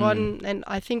with. One, and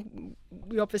I think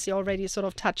we obviously already sort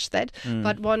of touched that,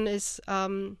 but one is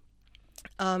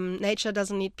nature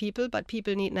doesn't need people, but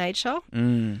people need nature.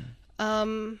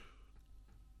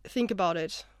 Think about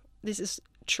it. This is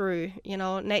true. You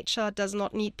know, nature does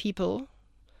not need people,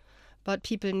 but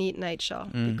people need nature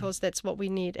because that's what we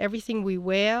need. Everything we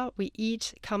wear, we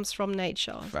eat comes from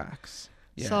nature. Facts.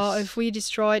 Yes. So if we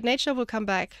destroy it, nature will come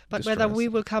back. But whether we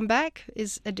will come back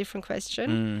is a different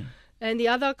question. And the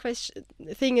other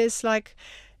thing is like,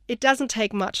 it doesn't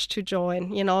take much to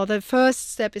join. You know, the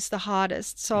first step is the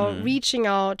hardest. So reaching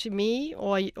out to me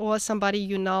or somebody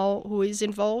you know who is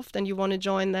involved and you want to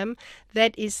join them,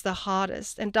 that is the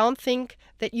hardest. And don't think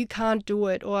that you can't do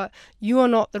it or you are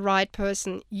not the right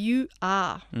person. You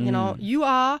are. You know, you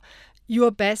are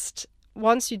your best.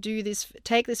 Once you do this,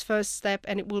 take this first step,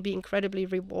 and it will be incredibly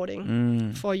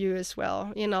rewarding for you as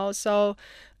well. You know, so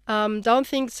don't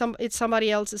think it's somebody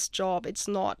else's job. It's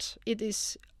not. It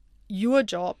is your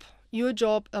job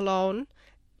alone,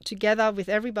 together with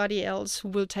everybody else who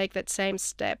will take that same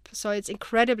step. So it's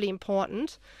incredibly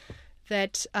important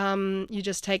that you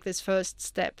just take this first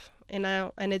step, you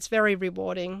know, and it's very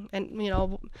rewarding. And, you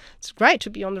know, it's great to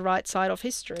be on the right side of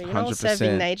history, you know, 100%.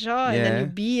 saving nature, and then you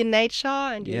be in nature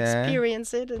and you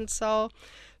experience it. And so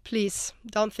please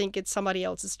don't think it's somebody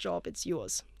else's job, it's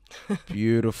yours.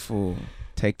 Beautiful.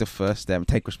 Take the first step,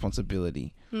 take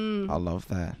responsibility. I love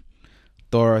that.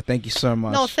 Doro, thank you so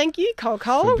much. No, thank you,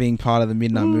 Coco, for being part of the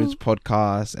Midnight Moods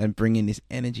podcast and bringing this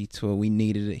energy to it. We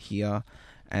needed it here.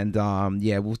 And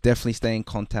we'll definitely stay in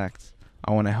contact.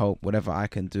 I want to help whatever I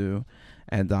can do.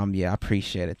 And I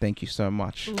appreciate it. Thank you so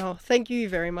much. No, thank you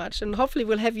very much. And hopefully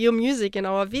we'll have your music in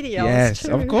our videos. Yes,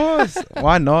 too. Of course.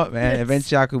 Why not, man? Yes.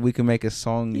 Eventually we can make a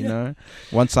song, you know.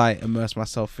 Once I immerse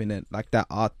myself in it, like that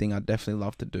art thing, I definitely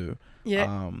love to do.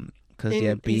 Yeah. Because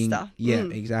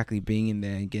exactly, being in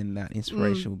there and getting that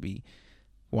inspiration would be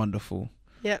wonderful.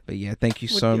 Yeah. But thank you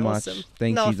so much. Awesome.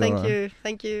 Thank you, Doro.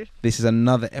 Thank you. This is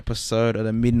another episode of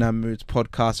the Midnight Moods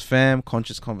podcast, fam.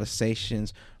 Conscious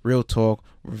conversations, real talk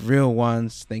with real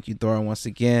ones. Thank you, Doro, once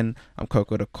again. I'm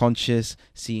Coco the Conscious.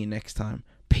 See you next time.